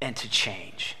and to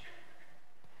change.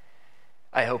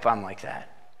 I hope I'm like that.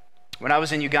 When I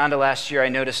was in Uganda last year, I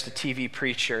noticed a TV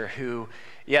preacher who,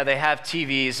 they have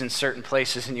TVs in certain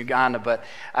places in Uganda, but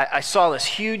I saw this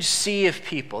huge sea of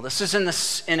people. This is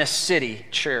in a city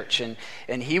church,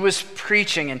 and he was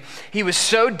preaching, and he was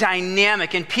so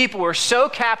dynamic, and people were so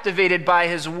captivated by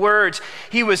his words.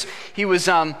 He was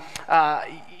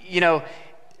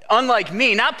unlike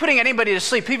me, not putting anybody to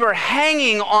sleep. People are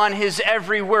hanging on his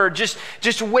every word,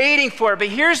 just waiting for it. But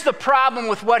here's the problem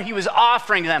with what he was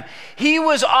offering them. He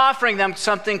was offering them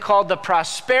something called the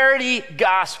prosperity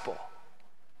gospel.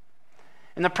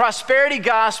 And the prosperity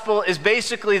gospel is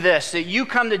basically this, that you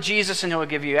come to Jesus and he'll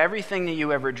give you everything that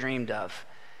you ever dreamed of.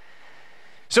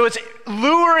 So it's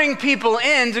luring people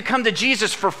in to come to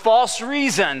Jesus for false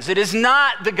reasons. It is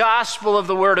not the gospel of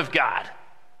the Word of God.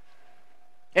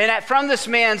 And from this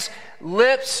man's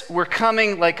lips were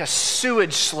coming like a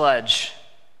sewage sludge,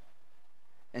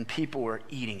 and people were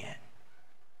eating it.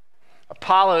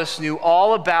 Apollos knew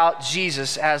all about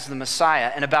Jesus as the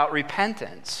Messiah and about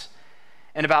repentance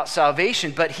and about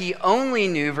salvation, but he only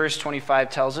knew, verse 25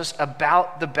 tells us,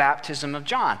 about the baptism of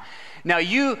John. Now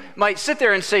you might sit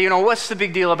there and say, what's the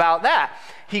big deal about that?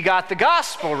 He got the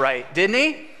gospel right, didn't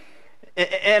he?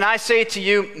 And I say to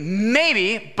you,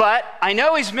 maybe, but I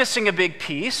know he's missing a big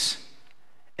piece,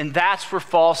 and that's where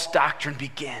false doctrine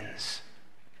begins.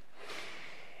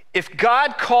 If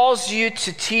God calls you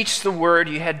to teach the word,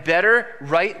 you had better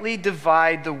rightly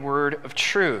divide the word of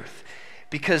truth,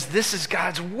 because this is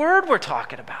God's word we're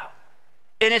talking about.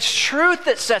 And it's truth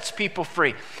that sets people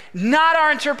free, not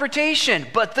our interpretation,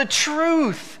 but the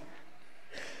truth.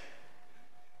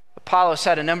 Apollos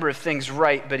had a number of things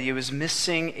right, but he was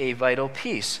missing a vital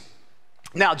piece.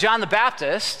 Now, John the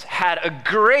Baptist had a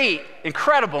great,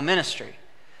 incredible ministry.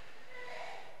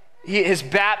 His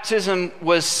baptism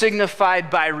was signified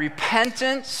by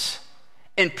repentance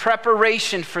in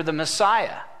preparation for the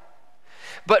Messiah.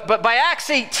 But by Acts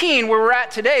 18, where we're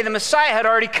at today, the Messiah had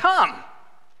already come.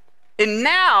 And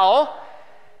now,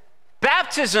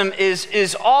 baptism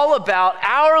is all about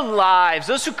our lives,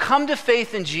 those who come to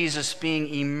faith in Jesus, being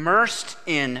immersed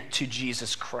into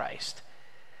Jesus Christ.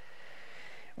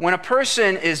 when a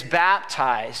person is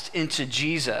baptized into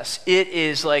Jesus, it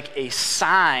is like a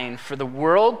sign for the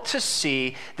world to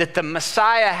see that the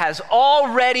Messiah has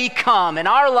already come and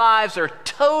our lives are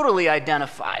totally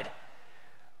identified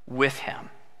with him.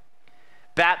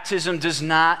 Baptism does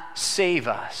not save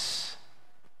us.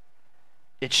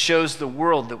 It shows the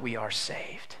world that we are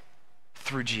saved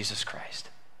through Jesus Christ.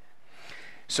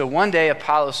 So one day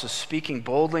Apollos was speaking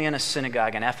boldly in a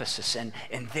synagogue in Ephesus, and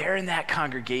there in that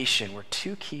congregation were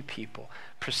two key people,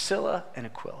 Priscilla and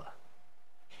Aquila.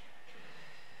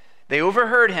 They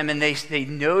overheard him and they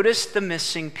noticed the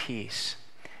missing piece.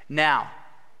 Now,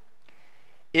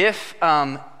 if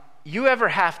you ever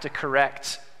have to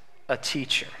correct a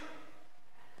teacher,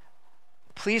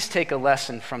 please take a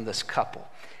lesson from this couple.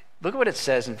 Look at what it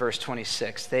says in verse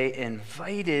 26. They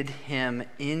invited him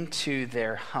into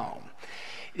their home.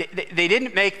 They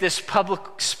didn't make this public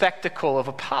spectacle of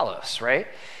Apollos, right?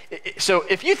 So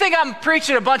if you think I'm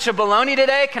preaching a bunch of baloney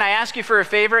today, can I ask you for a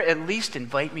favor? At least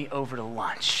invite me over to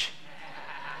lunch.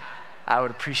 I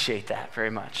would appreciate that very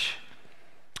much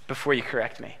before you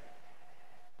correct me.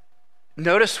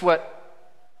 Notice what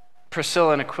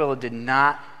Priscilla and Aquila did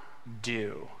not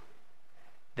do.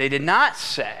 They did not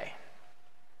say,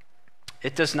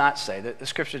 it does not say, the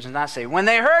scripture does not say, when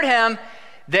they heard him,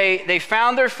 they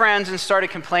found their friends and started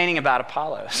complaining about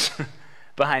Apollos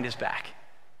behind his back,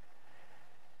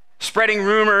 spreading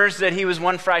rumors that he was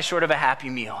one fry short of a happy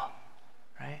meal,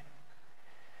 right?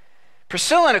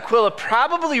 Priscilla and Aquila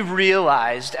probably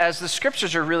realized, as the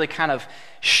scriptures are really kind of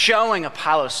showing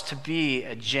Apollos to be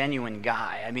a genuine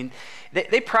guy. I mean,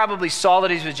 they probably saw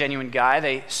that he was a genuine guy.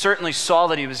 They certainly saw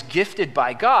that he was gifted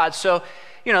by God. So,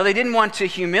 they didn't want to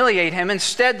humiliate him.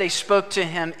 Instead, they spoke to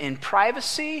him in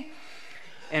privacy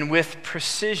and with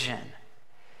precision.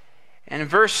 And in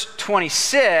verse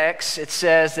 26, it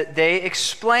says that they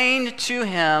explained to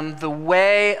him the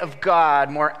way of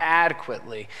God more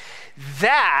adequately.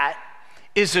 That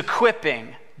is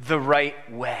equipping the right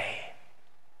way.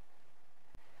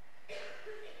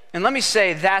 And let me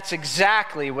say, that's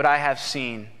exactly what I have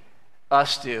seen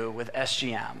us do with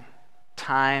SGM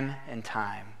time and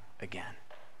time again.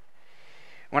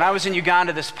 When I was in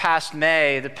Uganda this past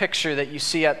May, the picture that you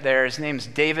see up there, his name's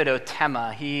David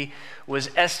Otema. He was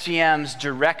SGM's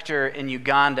director in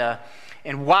Uganda.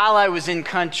 And while I was in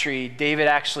country, David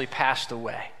actually passed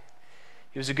away.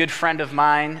 He was a good friend of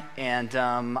mine, and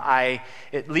I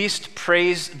at least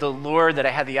praise the Lord that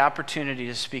I had the opportunity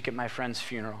to speak at my friend's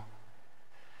funeral.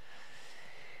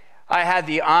 I had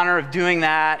the honor of doing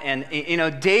that, and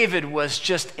David was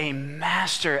just a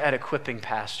master at equipping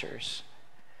pastors.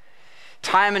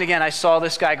 Time and again, I saw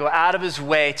this guy go out of his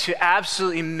way to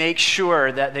absolutely make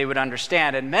sure that they would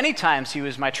understand. And many times he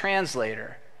was my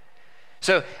translator.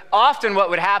 So often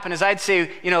what would happen is I'd say,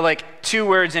 like 2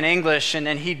 words in English, and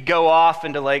then he'd go off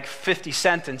into like 50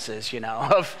 sentences,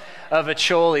 of the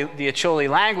Acholi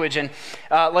language. And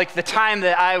like the time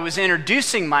that I was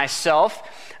introducing myself,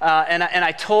 and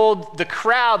I told the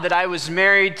crowd that I was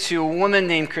married to a woman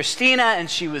named Christina, and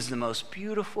she was the most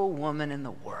beautiful woman in the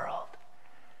world.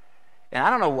 And I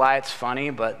don't know why it's funny,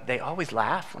 but they always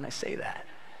laugh when I say that.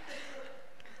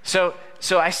 So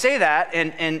I say that,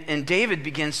 and David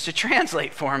begins to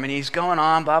translate for him, and he's going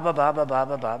on, blah, blah, blah, blah, blah,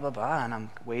 blah, blah, blah, blah, and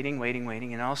I'm waiting,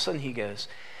 and all of a sudden he goes,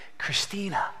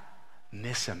 Christina,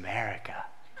 Miss America.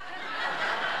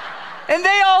 And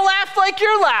they all laugh like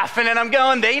you're laughing, and I'm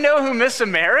going, they know who Miss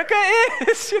America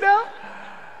is,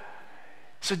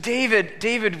 So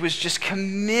David was just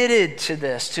committed to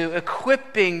this, to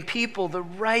equipping people the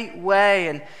right way.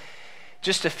 And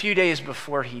just a few days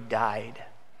before he died,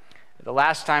 the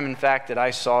last time, in fact, that I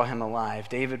saw him alive,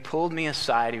 David pulled me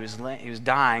aside. He was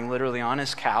dying, literally on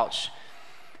his couch.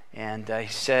 And he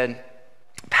said,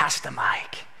 Pastor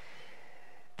Mike,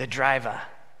 the driver,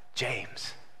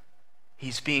 James,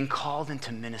 he's being called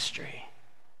into ministry.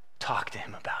 Talk to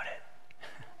him about it.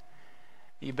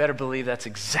 You better believe that's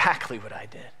exactly what I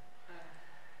did.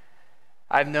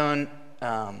 I've known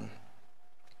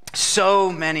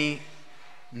so many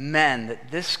men that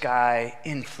this guy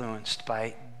influenced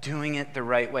by doing it the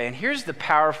right way. And here's the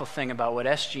powerful thing about what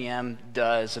SGM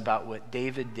does, about what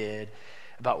David did,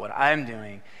 about what I'm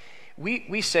doing.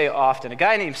 We say often, a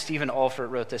guy named Stephen Alford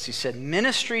wrote this. He said,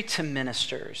 ministry to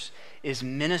ministers is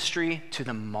ministry to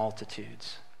the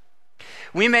multitudes.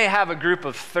 We may have a group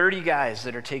of 30 guys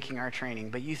that are taking our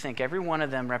training, but you think every one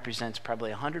of them represents probably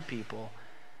 100 people.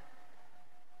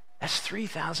 That's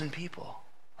 3,000 people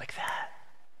like that.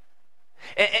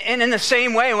 And in the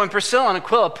same way, when Priscilla and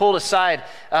Aquila pulled aside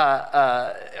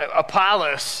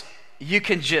Apollos, you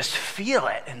can just feel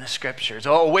it in the scriptures.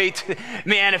 Oh, wait,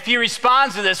 man, if he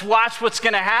responds to this, watch what's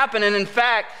going to happen. And in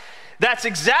fact, that's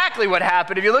exactly what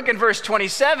happened. If you look in verse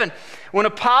 27, when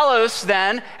Apollos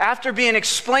then, after being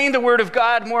explained the word of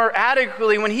God more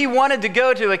adequately, when he wanted to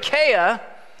go to Achaia,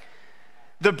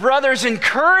 the brothers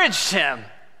encouraged him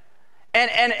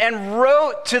and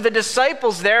wrote to the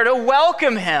disciples there to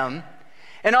welcome him.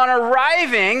 And on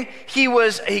arriving, he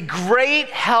was a great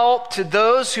help to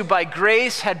those who by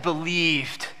grace had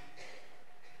believed.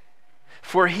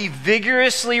 For he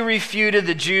vigorously refuted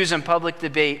the Jews in public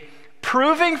debate,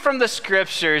 proving from the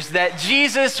scriptures that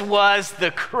Jesus was the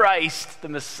Christ, the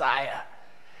Messiah.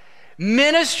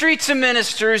 Ministry to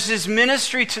ministers is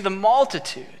ministry to the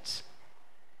multitudes.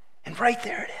 And right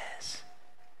there it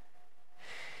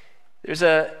is.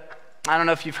 I don't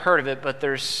know if you've heard of it, but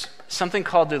there's something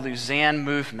called the Lausanne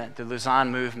movement,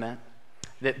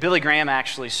 that Billy Graham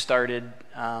actually started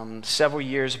several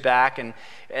years back. And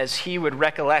as he would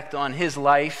recollect on his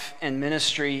life and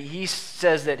ministry, he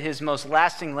says that his most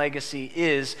lasting legacy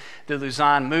is the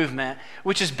Lausanne movement,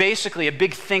 which is basically a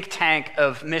big think tank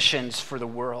of missions for the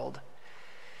world.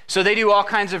 So they do all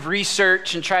kinds of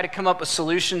research and try to come up with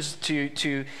solutions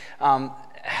to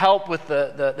help with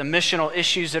the missional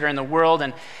issues that are in the world.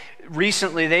 And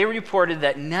recently, they reported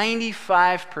that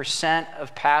 95%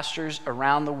 of pastors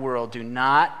around the world do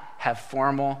not have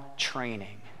formal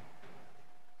training.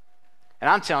 And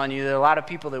I'm telling you that a lot of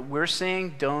people that we're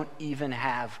seeing don't even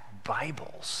have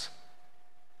Bibles.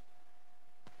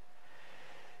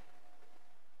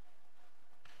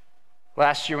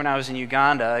 Last year when I was in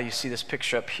Uganda, you see this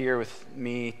picture up here with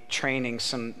me training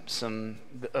some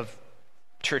of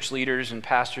church leaders and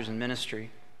pastors in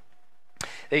ministry.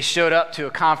 They showed up to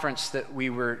a conference that we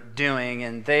were doing,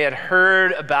 and they had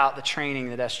heard about the training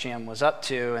that SGM was up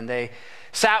to, and they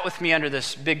sat with me under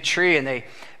this big tree, and they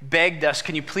begged us,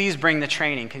 can you please bring the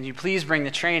training? Can you please bring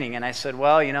the training? And I said,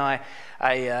 well, you know,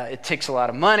 it takes a lot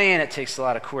of money, and it takes a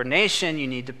lot of coordination. You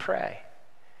need to pray.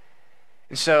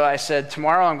 And so I said,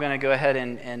 tomorrow I'm going to go ahead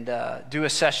and do a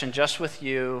session just with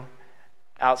you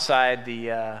outside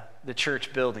the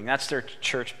church building. That's their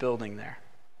church building there.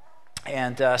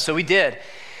 And so we did.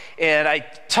 And I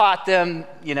taught them,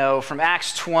 you know, from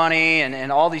Acts 20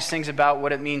 and all these things about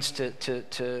what it means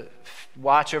to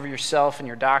watch over yourself and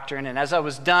your doctrine. And as I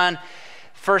was done,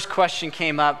 first question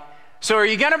came up, so are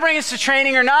you going to bring us to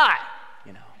training or not?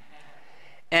 You know.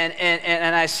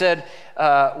 And I said,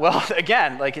 well,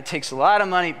 again, like it takes a lot of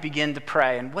money, begin to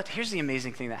pray. And here's the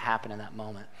amazing thing that happened in that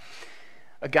moment.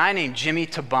 A guy named Jimmy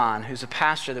Taban, who's a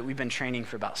pastor that we've been training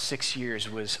for about 6 years,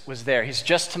 was there. He's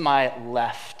just to my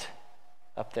left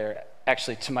up there,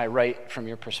 actually to my right from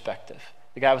your perspective.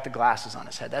 The guy with the glasses on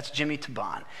his head. That's Jimmy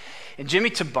Taban. And Jimmy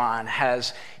Taban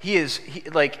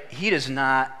he does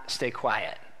not stay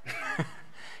quiet.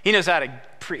 He knows how to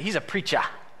he's a preacher,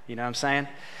 you know what I'm saying?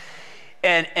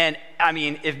 And I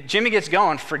mean, if Jimmy gets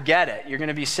going, forget it. You're going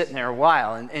to be sitting there a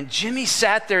while. And Jimmy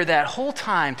sat there that whole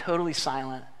time totally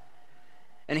silent.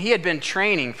 And he had been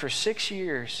training for 6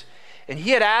 years. And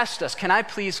he had asked us, can I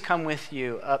please come with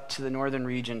you up to the northern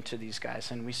region to these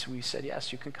guys? And we said,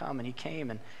 yes, you can come. And he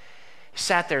came and he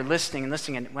sat there listening.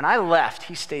 And when I left,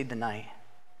 he stayed the night.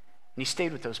 And he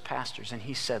stayed with those pastors. And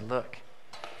he said, look,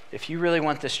 if you really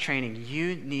want this training,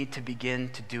 you need to begin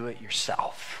to do it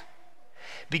yourself.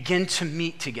 Begin to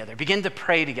meet together. Begin to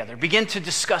pray together. Begin to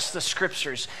discuss the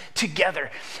scriptures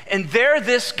together. And there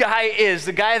this guy is,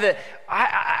 the guy that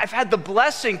I've had the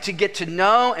blessing to get to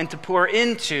know and to pour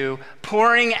into,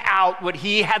 pouring out what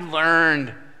he had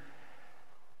learned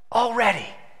already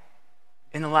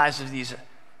in the lives of these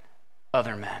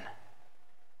other men.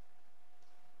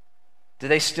 Do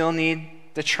they still need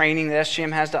the training that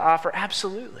SGM has to offer?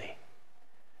 Absolutely.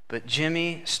 But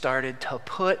Jimmy started to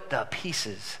put the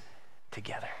pieces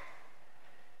together.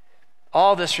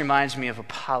 All this reminds me of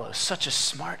Apollos, such a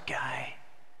smart guy,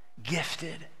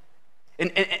 gifted.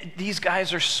 And these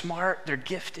guys are smart, they're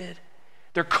gifted.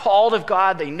 They're called of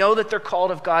God, they know that they're called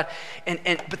of God,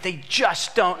 but they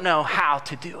just don't know how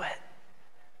to do it.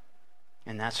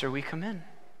 And that's where we come in.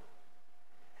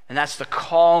 And that's the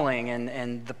calling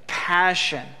and the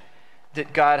passion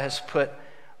that God has put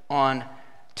on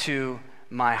to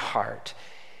my heart.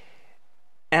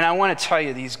 And I want to tell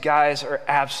you, these guys are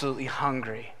absolutely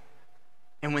hungry.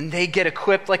 And when they get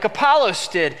equipped like Apollos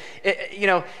did,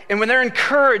 and when they're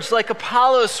encouraged like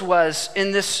Apollos was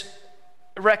in this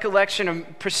recollection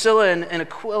of Priscilla and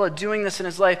Aquila doing this in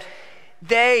his life,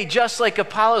 they, just like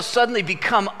Apollos, suddenly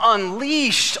become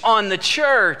unleashed on the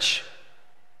church.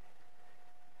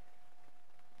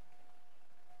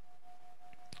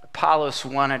 Apollos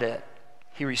wanted it.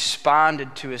 He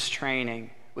responded to his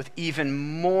training with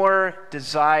even more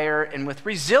desire and with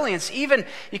resilience. Even,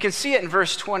 you can see it in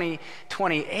verse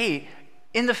 28,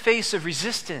 in the face of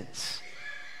resistance.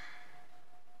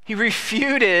 He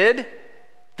refuted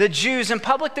the Jews in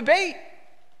public debate.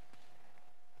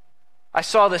 I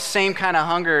saw the same kind of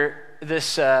hunger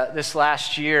this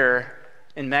last year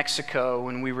in Mexico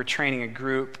when we were training a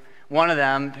group. One of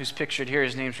them, who's pictured here,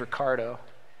 his name's Ricardo.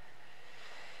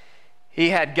 He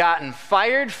had gotten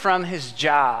fired from his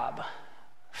job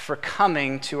for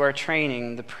coming to our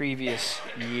training the previous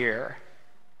year.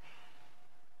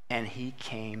 And he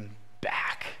came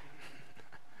back.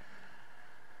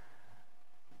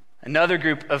 Another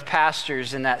group of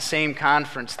pastors in that same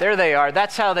conference, there they are.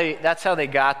 That's how they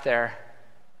got there.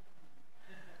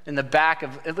 In the back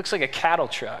of, it looks like a cattle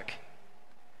truck.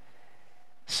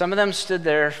 Some of them stood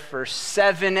there for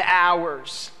 7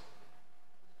 hours.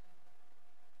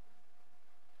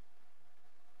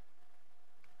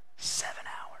 7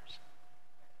 hours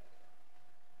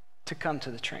to come to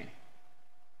the training.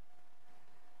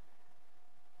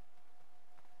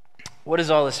 What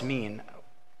does all this mean?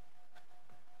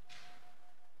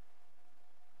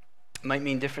 It might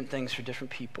mean different things for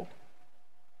different people.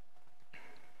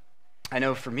 I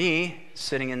know for me,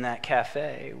 sitting in that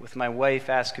cafe with my wife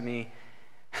asking me,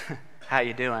 how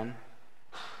you doing?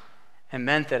 It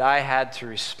meant that I had to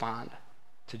respond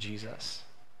to Jesus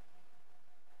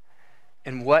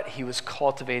and what he was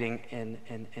cultivating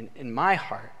in my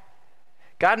heart.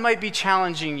 God might be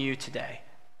challenging you today.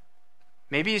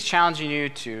 Maybe he's challenging you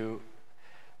to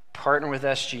partner with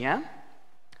SGM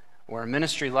or a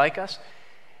ministry like us.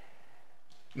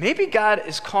 Maybe God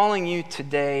is calling you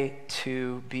today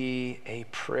to be a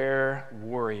prayer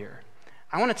warrior.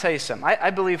 I want to tell you something. I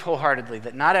believe wholeheartedly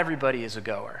that not everybody is a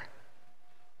goer.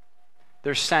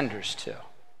 There's senders too.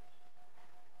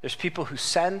 There's people who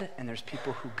send and there's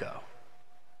people who go.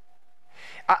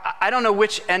 I don't know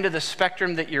which end of the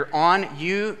spectrum that you're on.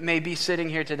 You may be sitting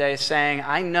here today saying,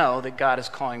 I know that God is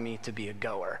calling me to be a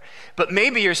goer. But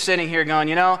maybe you're sitting here going,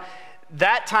 you know,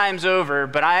 that time's over,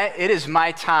 but it is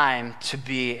my time to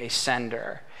be a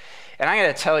sender. And I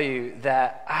got to tell you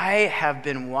that I have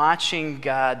been watching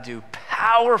God do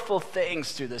powerful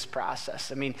things through this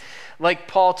process. I mean, like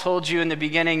Paul told you in the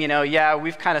beginning, you know, yeah,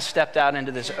 we've kind of stepped out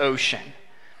into this ocean.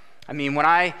 I mean, when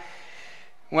I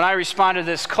responded to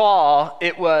this call,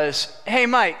 it was, hey,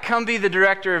 Mike, come be the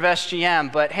director of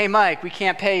SGM, but hey, Mike, we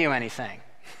can't pay you anything.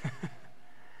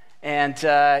 And,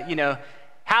 you know,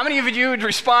 how many of you would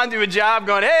respond to a job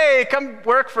going, hey, come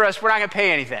work for us, we're not going to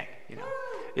pay anything? You know?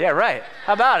 Yeah, right.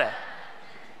 How about it?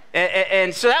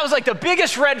 And so that was like the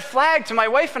biggest red flag to my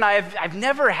wife and I. I've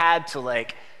never had to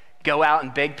like go out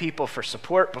and beg people for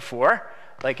support before,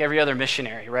 like every other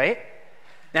missionary, right?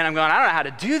 Then I'm going, I don't know how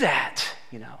to do that,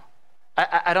 you know.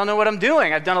 I don't know what I'm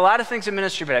doing. I've done a lot of things in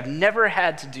ministry, but I've never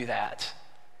had to do that.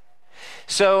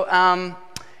 So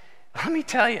let me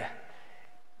tell you,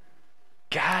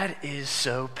 God is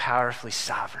so powerfully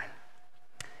sovereign.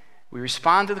 We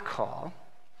respond to the call,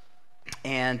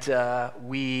 and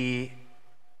we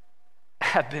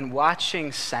have been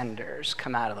watching senders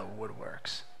come out of the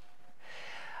woodworks.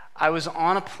 I was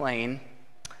on a plane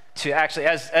to actually,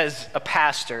 as a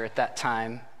pastor at that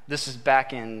time, this is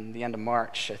back in the end of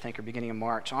March, I think, or beginning of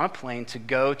March, on a plane to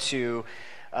go to,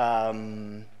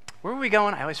 where were we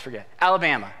going? I always forget.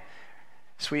 Alabama.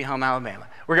 Sweet home Alabama.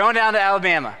 We're going down to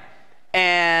Alabama.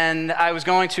 And I was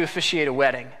going to officiate a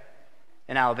wedding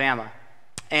in Alabama.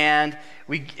 And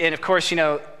of course, you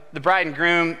know, the bride and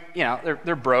groom, you know,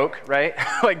 they're broke, right?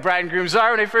 Like bride and grooms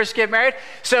are when they first get married.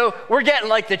 So we're getting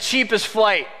like the cheapest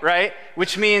flight, right?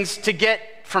 Which means to get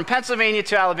from Pennsylvania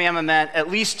to Alabama meant at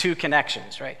least 2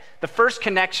 connections, right? The first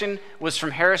connection was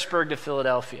from Harrisburg to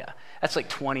Philadelphia. That's like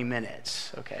 20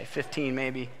 minutes, okay? 15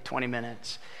 maybe, 20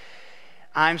 minutes.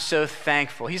 I'm so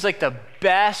thankful. He's like the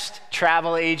best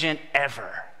travel agent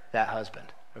ever, that husband,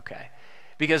 okay?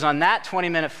 Because on that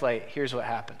 20-minute flight, here's what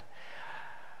happened.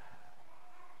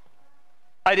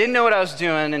 I didn't know what I was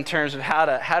doing in terms of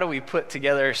how do we put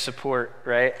together support,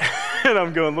 right? And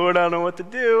I'm going, Lord, I don't know what to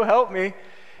do. Help me.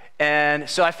 And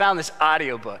so I found this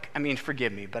audiobook. I mean,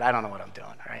 forgive me, but I don't know what I'm doing,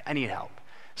 all right? I need help.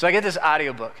 So I get this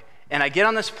audiobook, and I get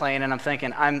on this plane, and I'm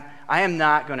thinking, I am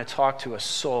not going to talk to a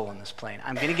soul on this plane.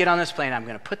 I'm going to get on this plane. I'm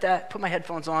going to put my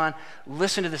headphones on,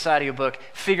 listen to this audiobook,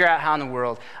 figure out how in the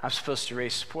world I'm supposed to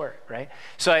raise support, right?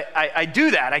 So I do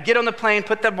that. I get on the plane,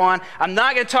 put them on. I'm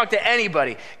not going to talk to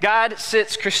anybody. God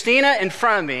sits Christina in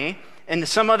front of me and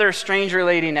some other stranger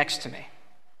lady next to me.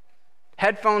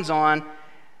 Headphones on.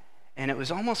 And it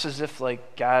was almost as if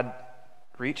like God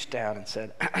reached down and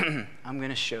said, I'm going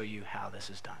to show you how this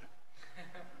is done.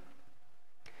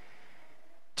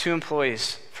 2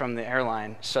 employees from the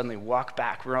airline suddenly walk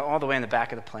back. We're all the way in the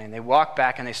back of the plane. They walk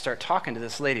back and they start talking to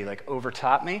this lady, like over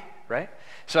top me, right?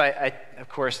 So I of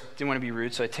course, didn't want to be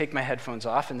rude, so I take my headphones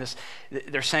off, and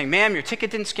they're saying, ma'am, your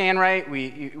ticket didn't scan right.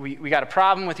 We got a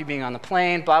problem with you being on the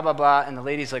plane, blah, blah, blah. And the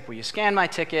lady's like, will you scan my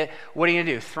ticket? What are you going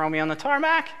to do, throw me on the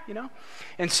tarmac, you know?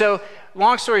 And so,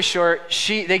 long story short,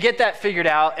 they get that figured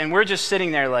out, and we're just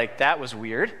sitting there like, that was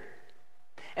weird.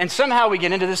 And somehow we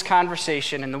get into this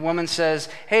conversation, and the woman says,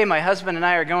 hey, my husband and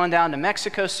I are going down to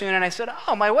Mexico soon. And I said,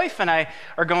 oh, my wife and I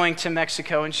are going to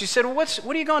Mexico. And she said, well, what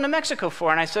are you going to Mexico for?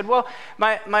 And I said, well,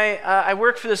 I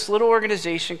work for this little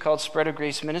organization called Spread of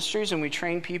Grace Ministries, and we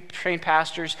train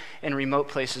pastors in remote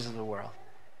places of the world.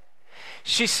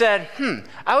 She said,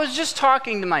 I was just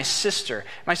talking to my sister.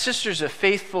 My sister's a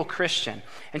faithful Christian.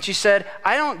 And she said,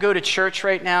 I don't go to church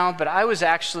right now, but I was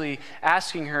actually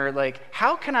asking her, like,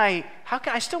 how can I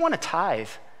still want to tithe?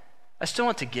 I still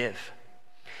want to give.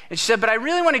 And she said, but I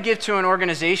really want to give to an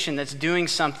organization that's doing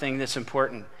something that's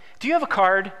important. Do you have a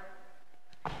card?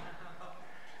 Of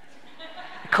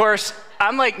course,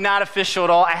 I'm like not official at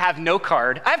all. I have no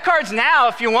card. I have cards now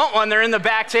if you want one. They're in the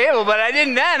back table, but I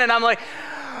didn't then. And I'm like,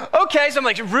 okay, so I'm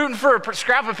like rooting for a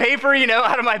scrap of paper, you know,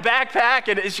 out of my backpack.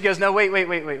 And she goes, no, wait.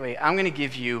 I'm going to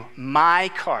give you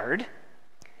my card.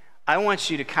 I want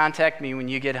you to contact me when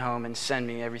you get home and send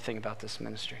me everything about this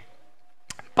ministry.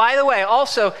 By the way,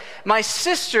 also, my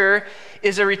sister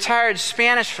is a retired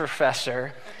Spanish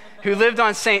professor who lived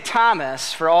on St.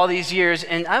 Thomas for all these years,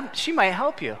 and she might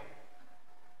help you.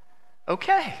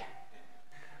 Okay.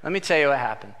 Let me tell you what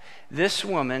happened. This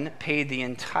woman paid the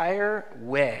entire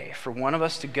way for one of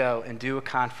us to go and do a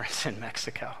conference in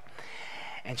Mexico.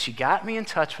 And she got me in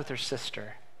touch with her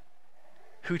sister,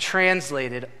 who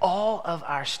translated all of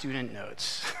our student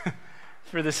notes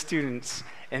for the students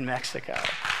in Mexico.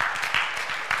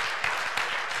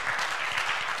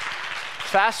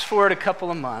 Fast forward a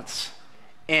couple of months,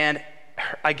 and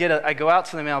I go out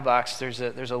to the mailbox. There's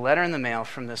a letter in the mail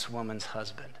from this woman's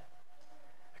husband.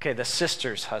 Okay, the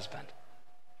sister's husband.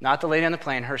 Not the lady on the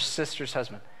plane, her sister's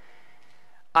husband.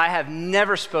 I have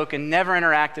never spoken, never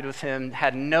interacted with him,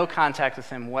 had no contact with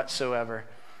him whatsoever.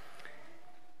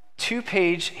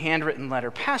 2-page handwritten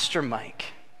letter. Pastor Mike,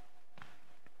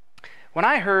 when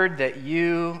I heard that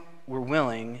you were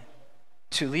willing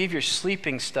to leave your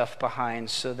sleeping stuff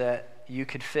behind so that you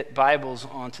could fit Bibles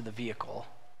onto the vehicle,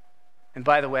 and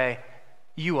by the way,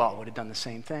 you all would have done the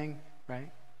same thing, right?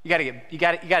 You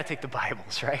got to take the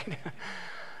Bibles, right?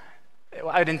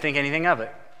 I didn't think anything of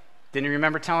it. Didn't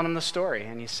remember telling him the story.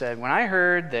 And he said, when I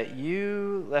heard that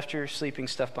you left your sleeping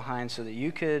stuff behind so that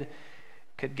you could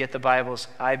get the Bibles,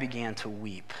 I began to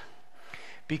weep.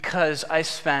 Because I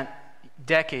spent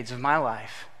decades of my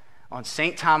life on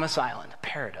St. Thomas Island,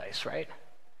 paradise, right?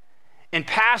 And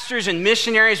pastors and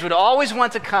missionaries would always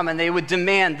want to come, and they would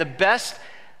demand the best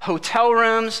hotel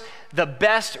rooms, the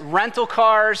best rental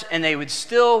cars, and they would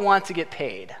still want to get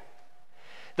paid.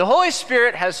 The Holy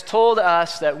Spirit has told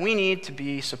us that we need to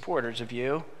be supporters of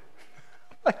you.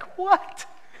 Like, what?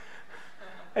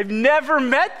 I've never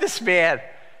met this man.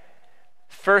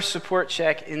 First support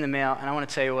check in the mail, and I want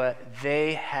to tell you what,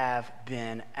 they have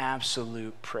been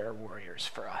absolute prayer warriors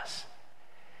for us.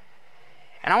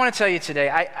 And I want to tell you today,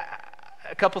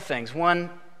 a couple things.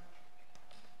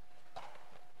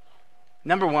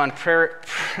 Number one, prayer,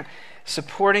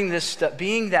 supporting this stuff,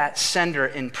 being that sender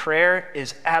in prayer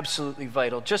is absolutely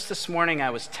vital. Just this morning,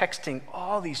 I was texting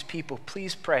all these people,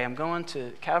 please pray. I'm going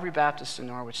to Calvary Baptist in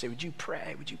Norwich. Say, would you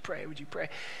pray? Would you pray? Would you pray?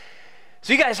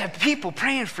 So you guys have people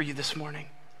praying for you this morning.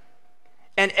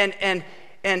 And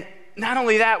not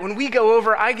only that, when we go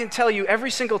over, I can tell you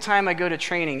every single time I go to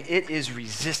training, it is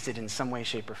resisted in some way,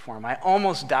 shape, or form. I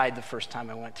almost died the first time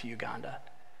I went to Uganda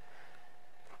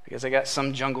because I got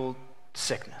some jungle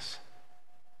sickness.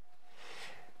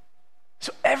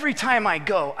 So every time I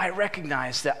go, I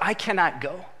recognize that I cannot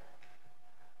go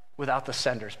without the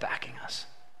senders backing us.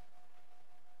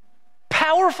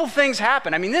 Powerful things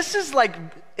happen. I mean, this is like,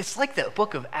 it's like the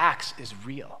book of Acts is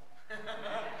real.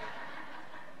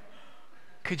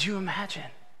 Could you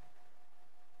imagine?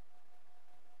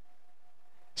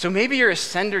 So maybe you're a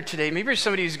sender today. Maybe you're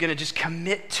somebody who's going to just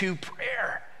commit to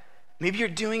prayer. Maybe you're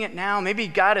doing it now. Maybe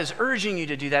God is urging you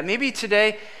to do that. Maybe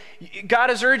today God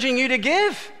is urging you to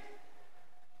give.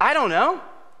 I don't know.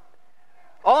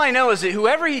 All I know is that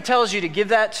whoever he tells you to give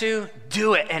that to,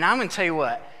 do it. And I'm going to tell you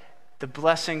what, the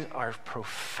blessings are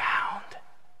profound.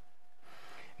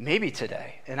 Maybe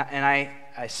today, and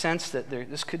I sense that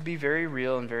this could be very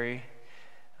real and very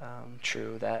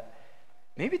true, that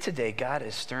maybe today God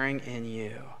is stirring in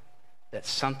you that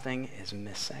something is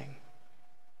missing.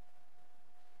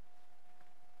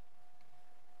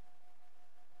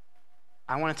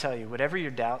 I want to tell you, whatever your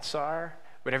doubts are,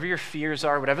 whatever your fears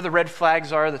are, whatever the red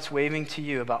flags are that's waving to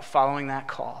you about following that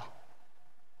call,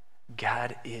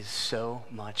 God is so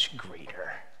much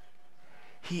greater.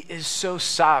 He is so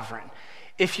sovereign.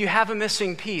 If you have a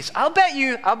missing piece, I'll bet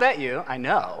you, I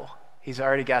know, he's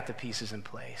already got the pieces in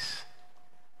place.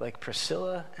 Like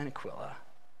Priscilla and Aquila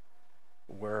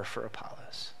were for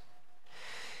Apollos.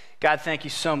 God, thank you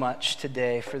so much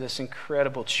today for this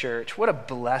incredible church. What a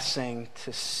blessing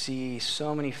to see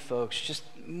so many folks, just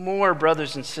more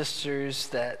brothers and sisters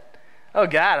that, oh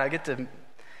God, I get to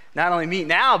not only meet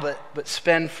now, but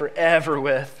spend forever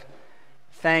with.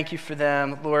 Thank you for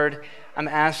them. Lord, I'm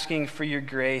asking for your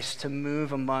grace to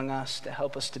move among us, to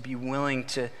help us to be willing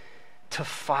to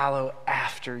follow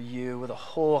after you with a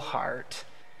whole heart,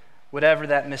 whatever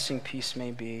that missing piece may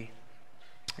be.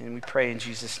 And we pray in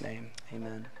Jesus' name,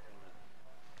 amen.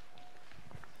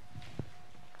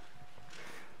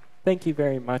 Thank you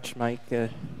very much, Mike.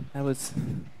 That was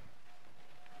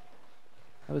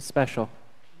special,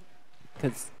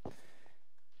 because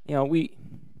we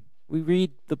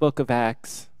read the book of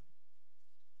Acts,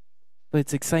 but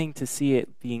it's exciting to see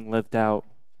it being lived out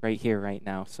right here, right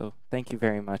now. So thank you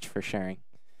very much for sharing.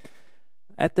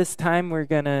 At this time, we're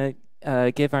gonna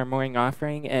give our morning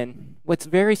offering, and what's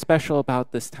very special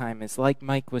about this time is, like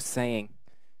Mike was saying,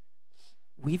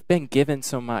 we've been given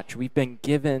so much. We've been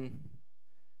given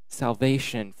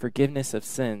salvation, forgiveness of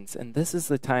sins, and this is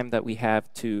the time that we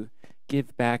have to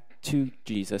give back to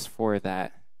Jesus for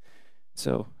that.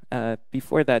 So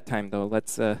before that time, though,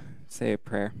 let's say a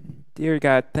prayer. Dear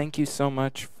God, thank you so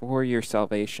much for your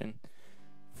salvation,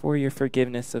 for your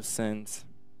forgiveness of sins.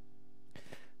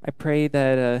 I pray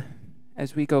that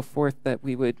as we go forth, that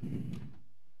we would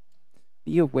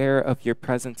be aware of your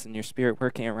presence and your Spirit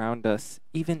working around us,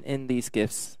 even in these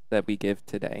gifts that we give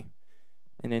today.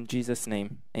 And in Jesus'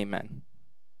 name, amen.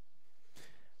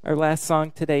 Our last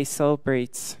song today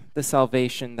celebrates the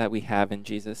salvation that we have in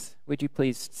Jesus. Would you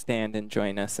please stand and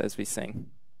join us as we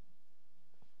sing?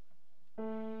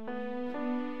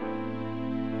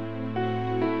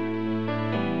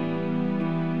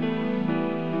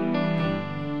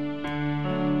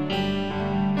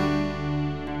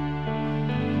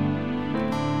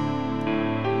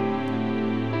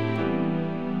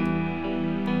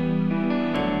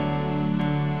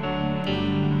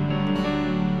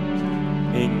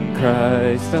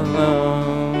 Christ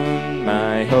alone,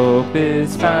 my hope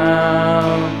is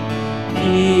found.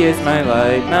 He is my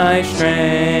light, my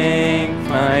strength,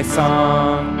 my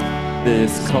song.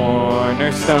 This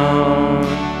cornerstone,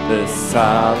 this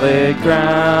solid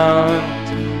ground,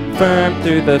 firm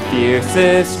through the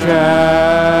fiercest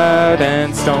drought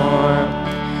and storm.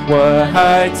 What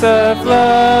heights of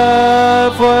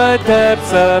love, what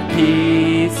depths of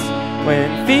peace,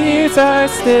 when fears are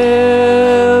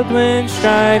stilled, when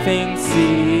striving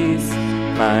cease.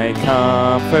 My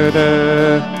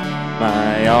comforter,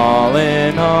 my all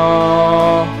in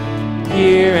all,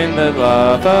 here in the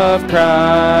love of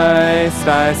Christ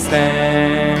I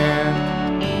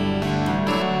stand.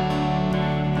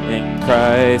 In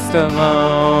Christ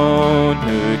alone,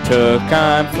 who took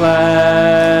on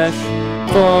flesh,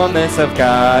 fullness of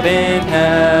God in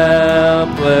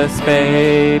helpless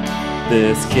babe,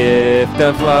 this gift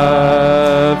of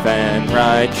love and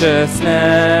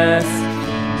righteousness,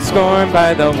 scorned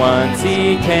by the ones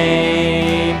he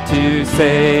came to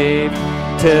save,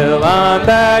 till on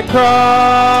that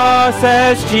cross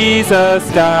as Jesus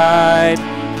died,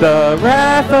 the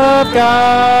wrath of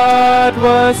God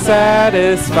was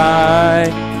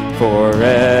satisfied, for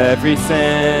every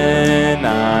sin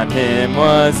on him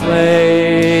was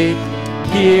laid.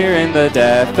 Here in the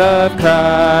death of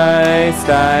Christ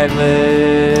I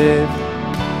live.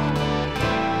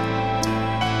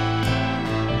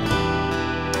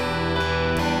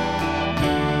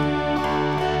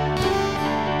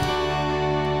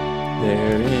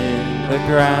 There in the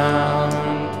ground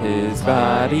his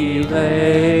body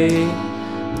lay,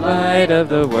 light of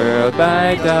the world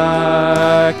by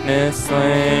darkness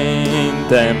slain,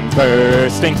 then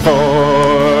bursting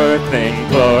forth in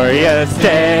glorious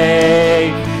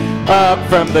day, up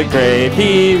from the grave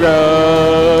he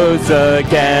rose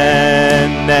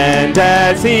again, and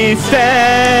as he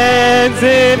stands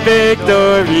in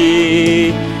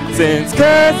victory, since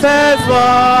curse has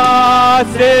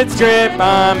lost its grip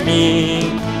on me,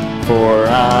 for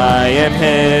I am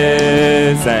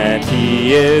his and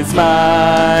he is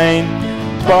mine,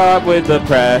 bought with the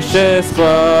precious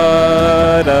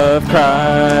blood of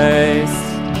Christ.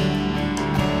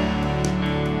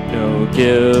 No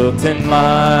guilt in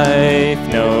life,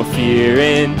 no fear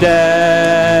in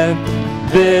death,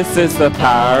 This is the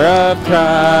power of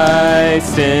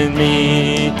Christ in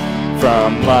me.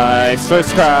 From life's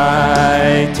first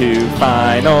cry to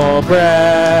final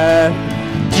breath,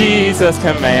 Jesus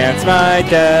commands my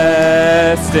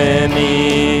destiny.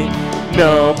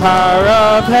 No power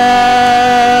of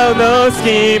hell, no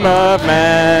scheme of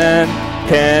man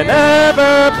can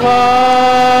ever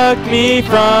pluck me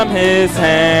from his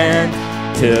hand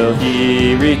till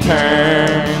he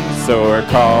returns or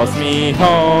calls me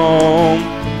home.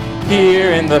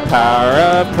 Here in the power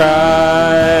of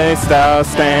Christ I'll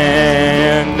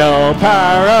stand. No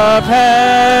power of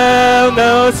hell,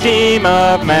 no scheme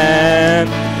of man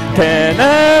can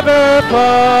ever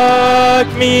pluck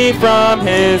me from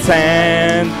his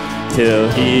hand till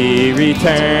he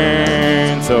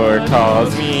returns or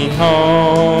calls me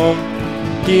home.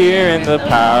 Here in the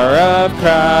power of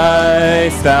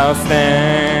Christ I'll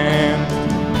stand.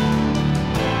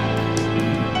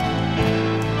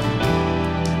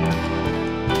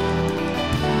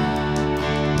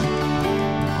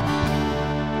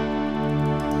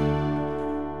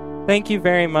 Thank you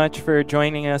very much for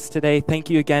joining us today. Thank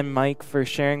you again, Mike, for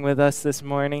sharing with us this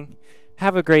morning.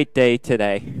 Have a great day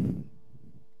today.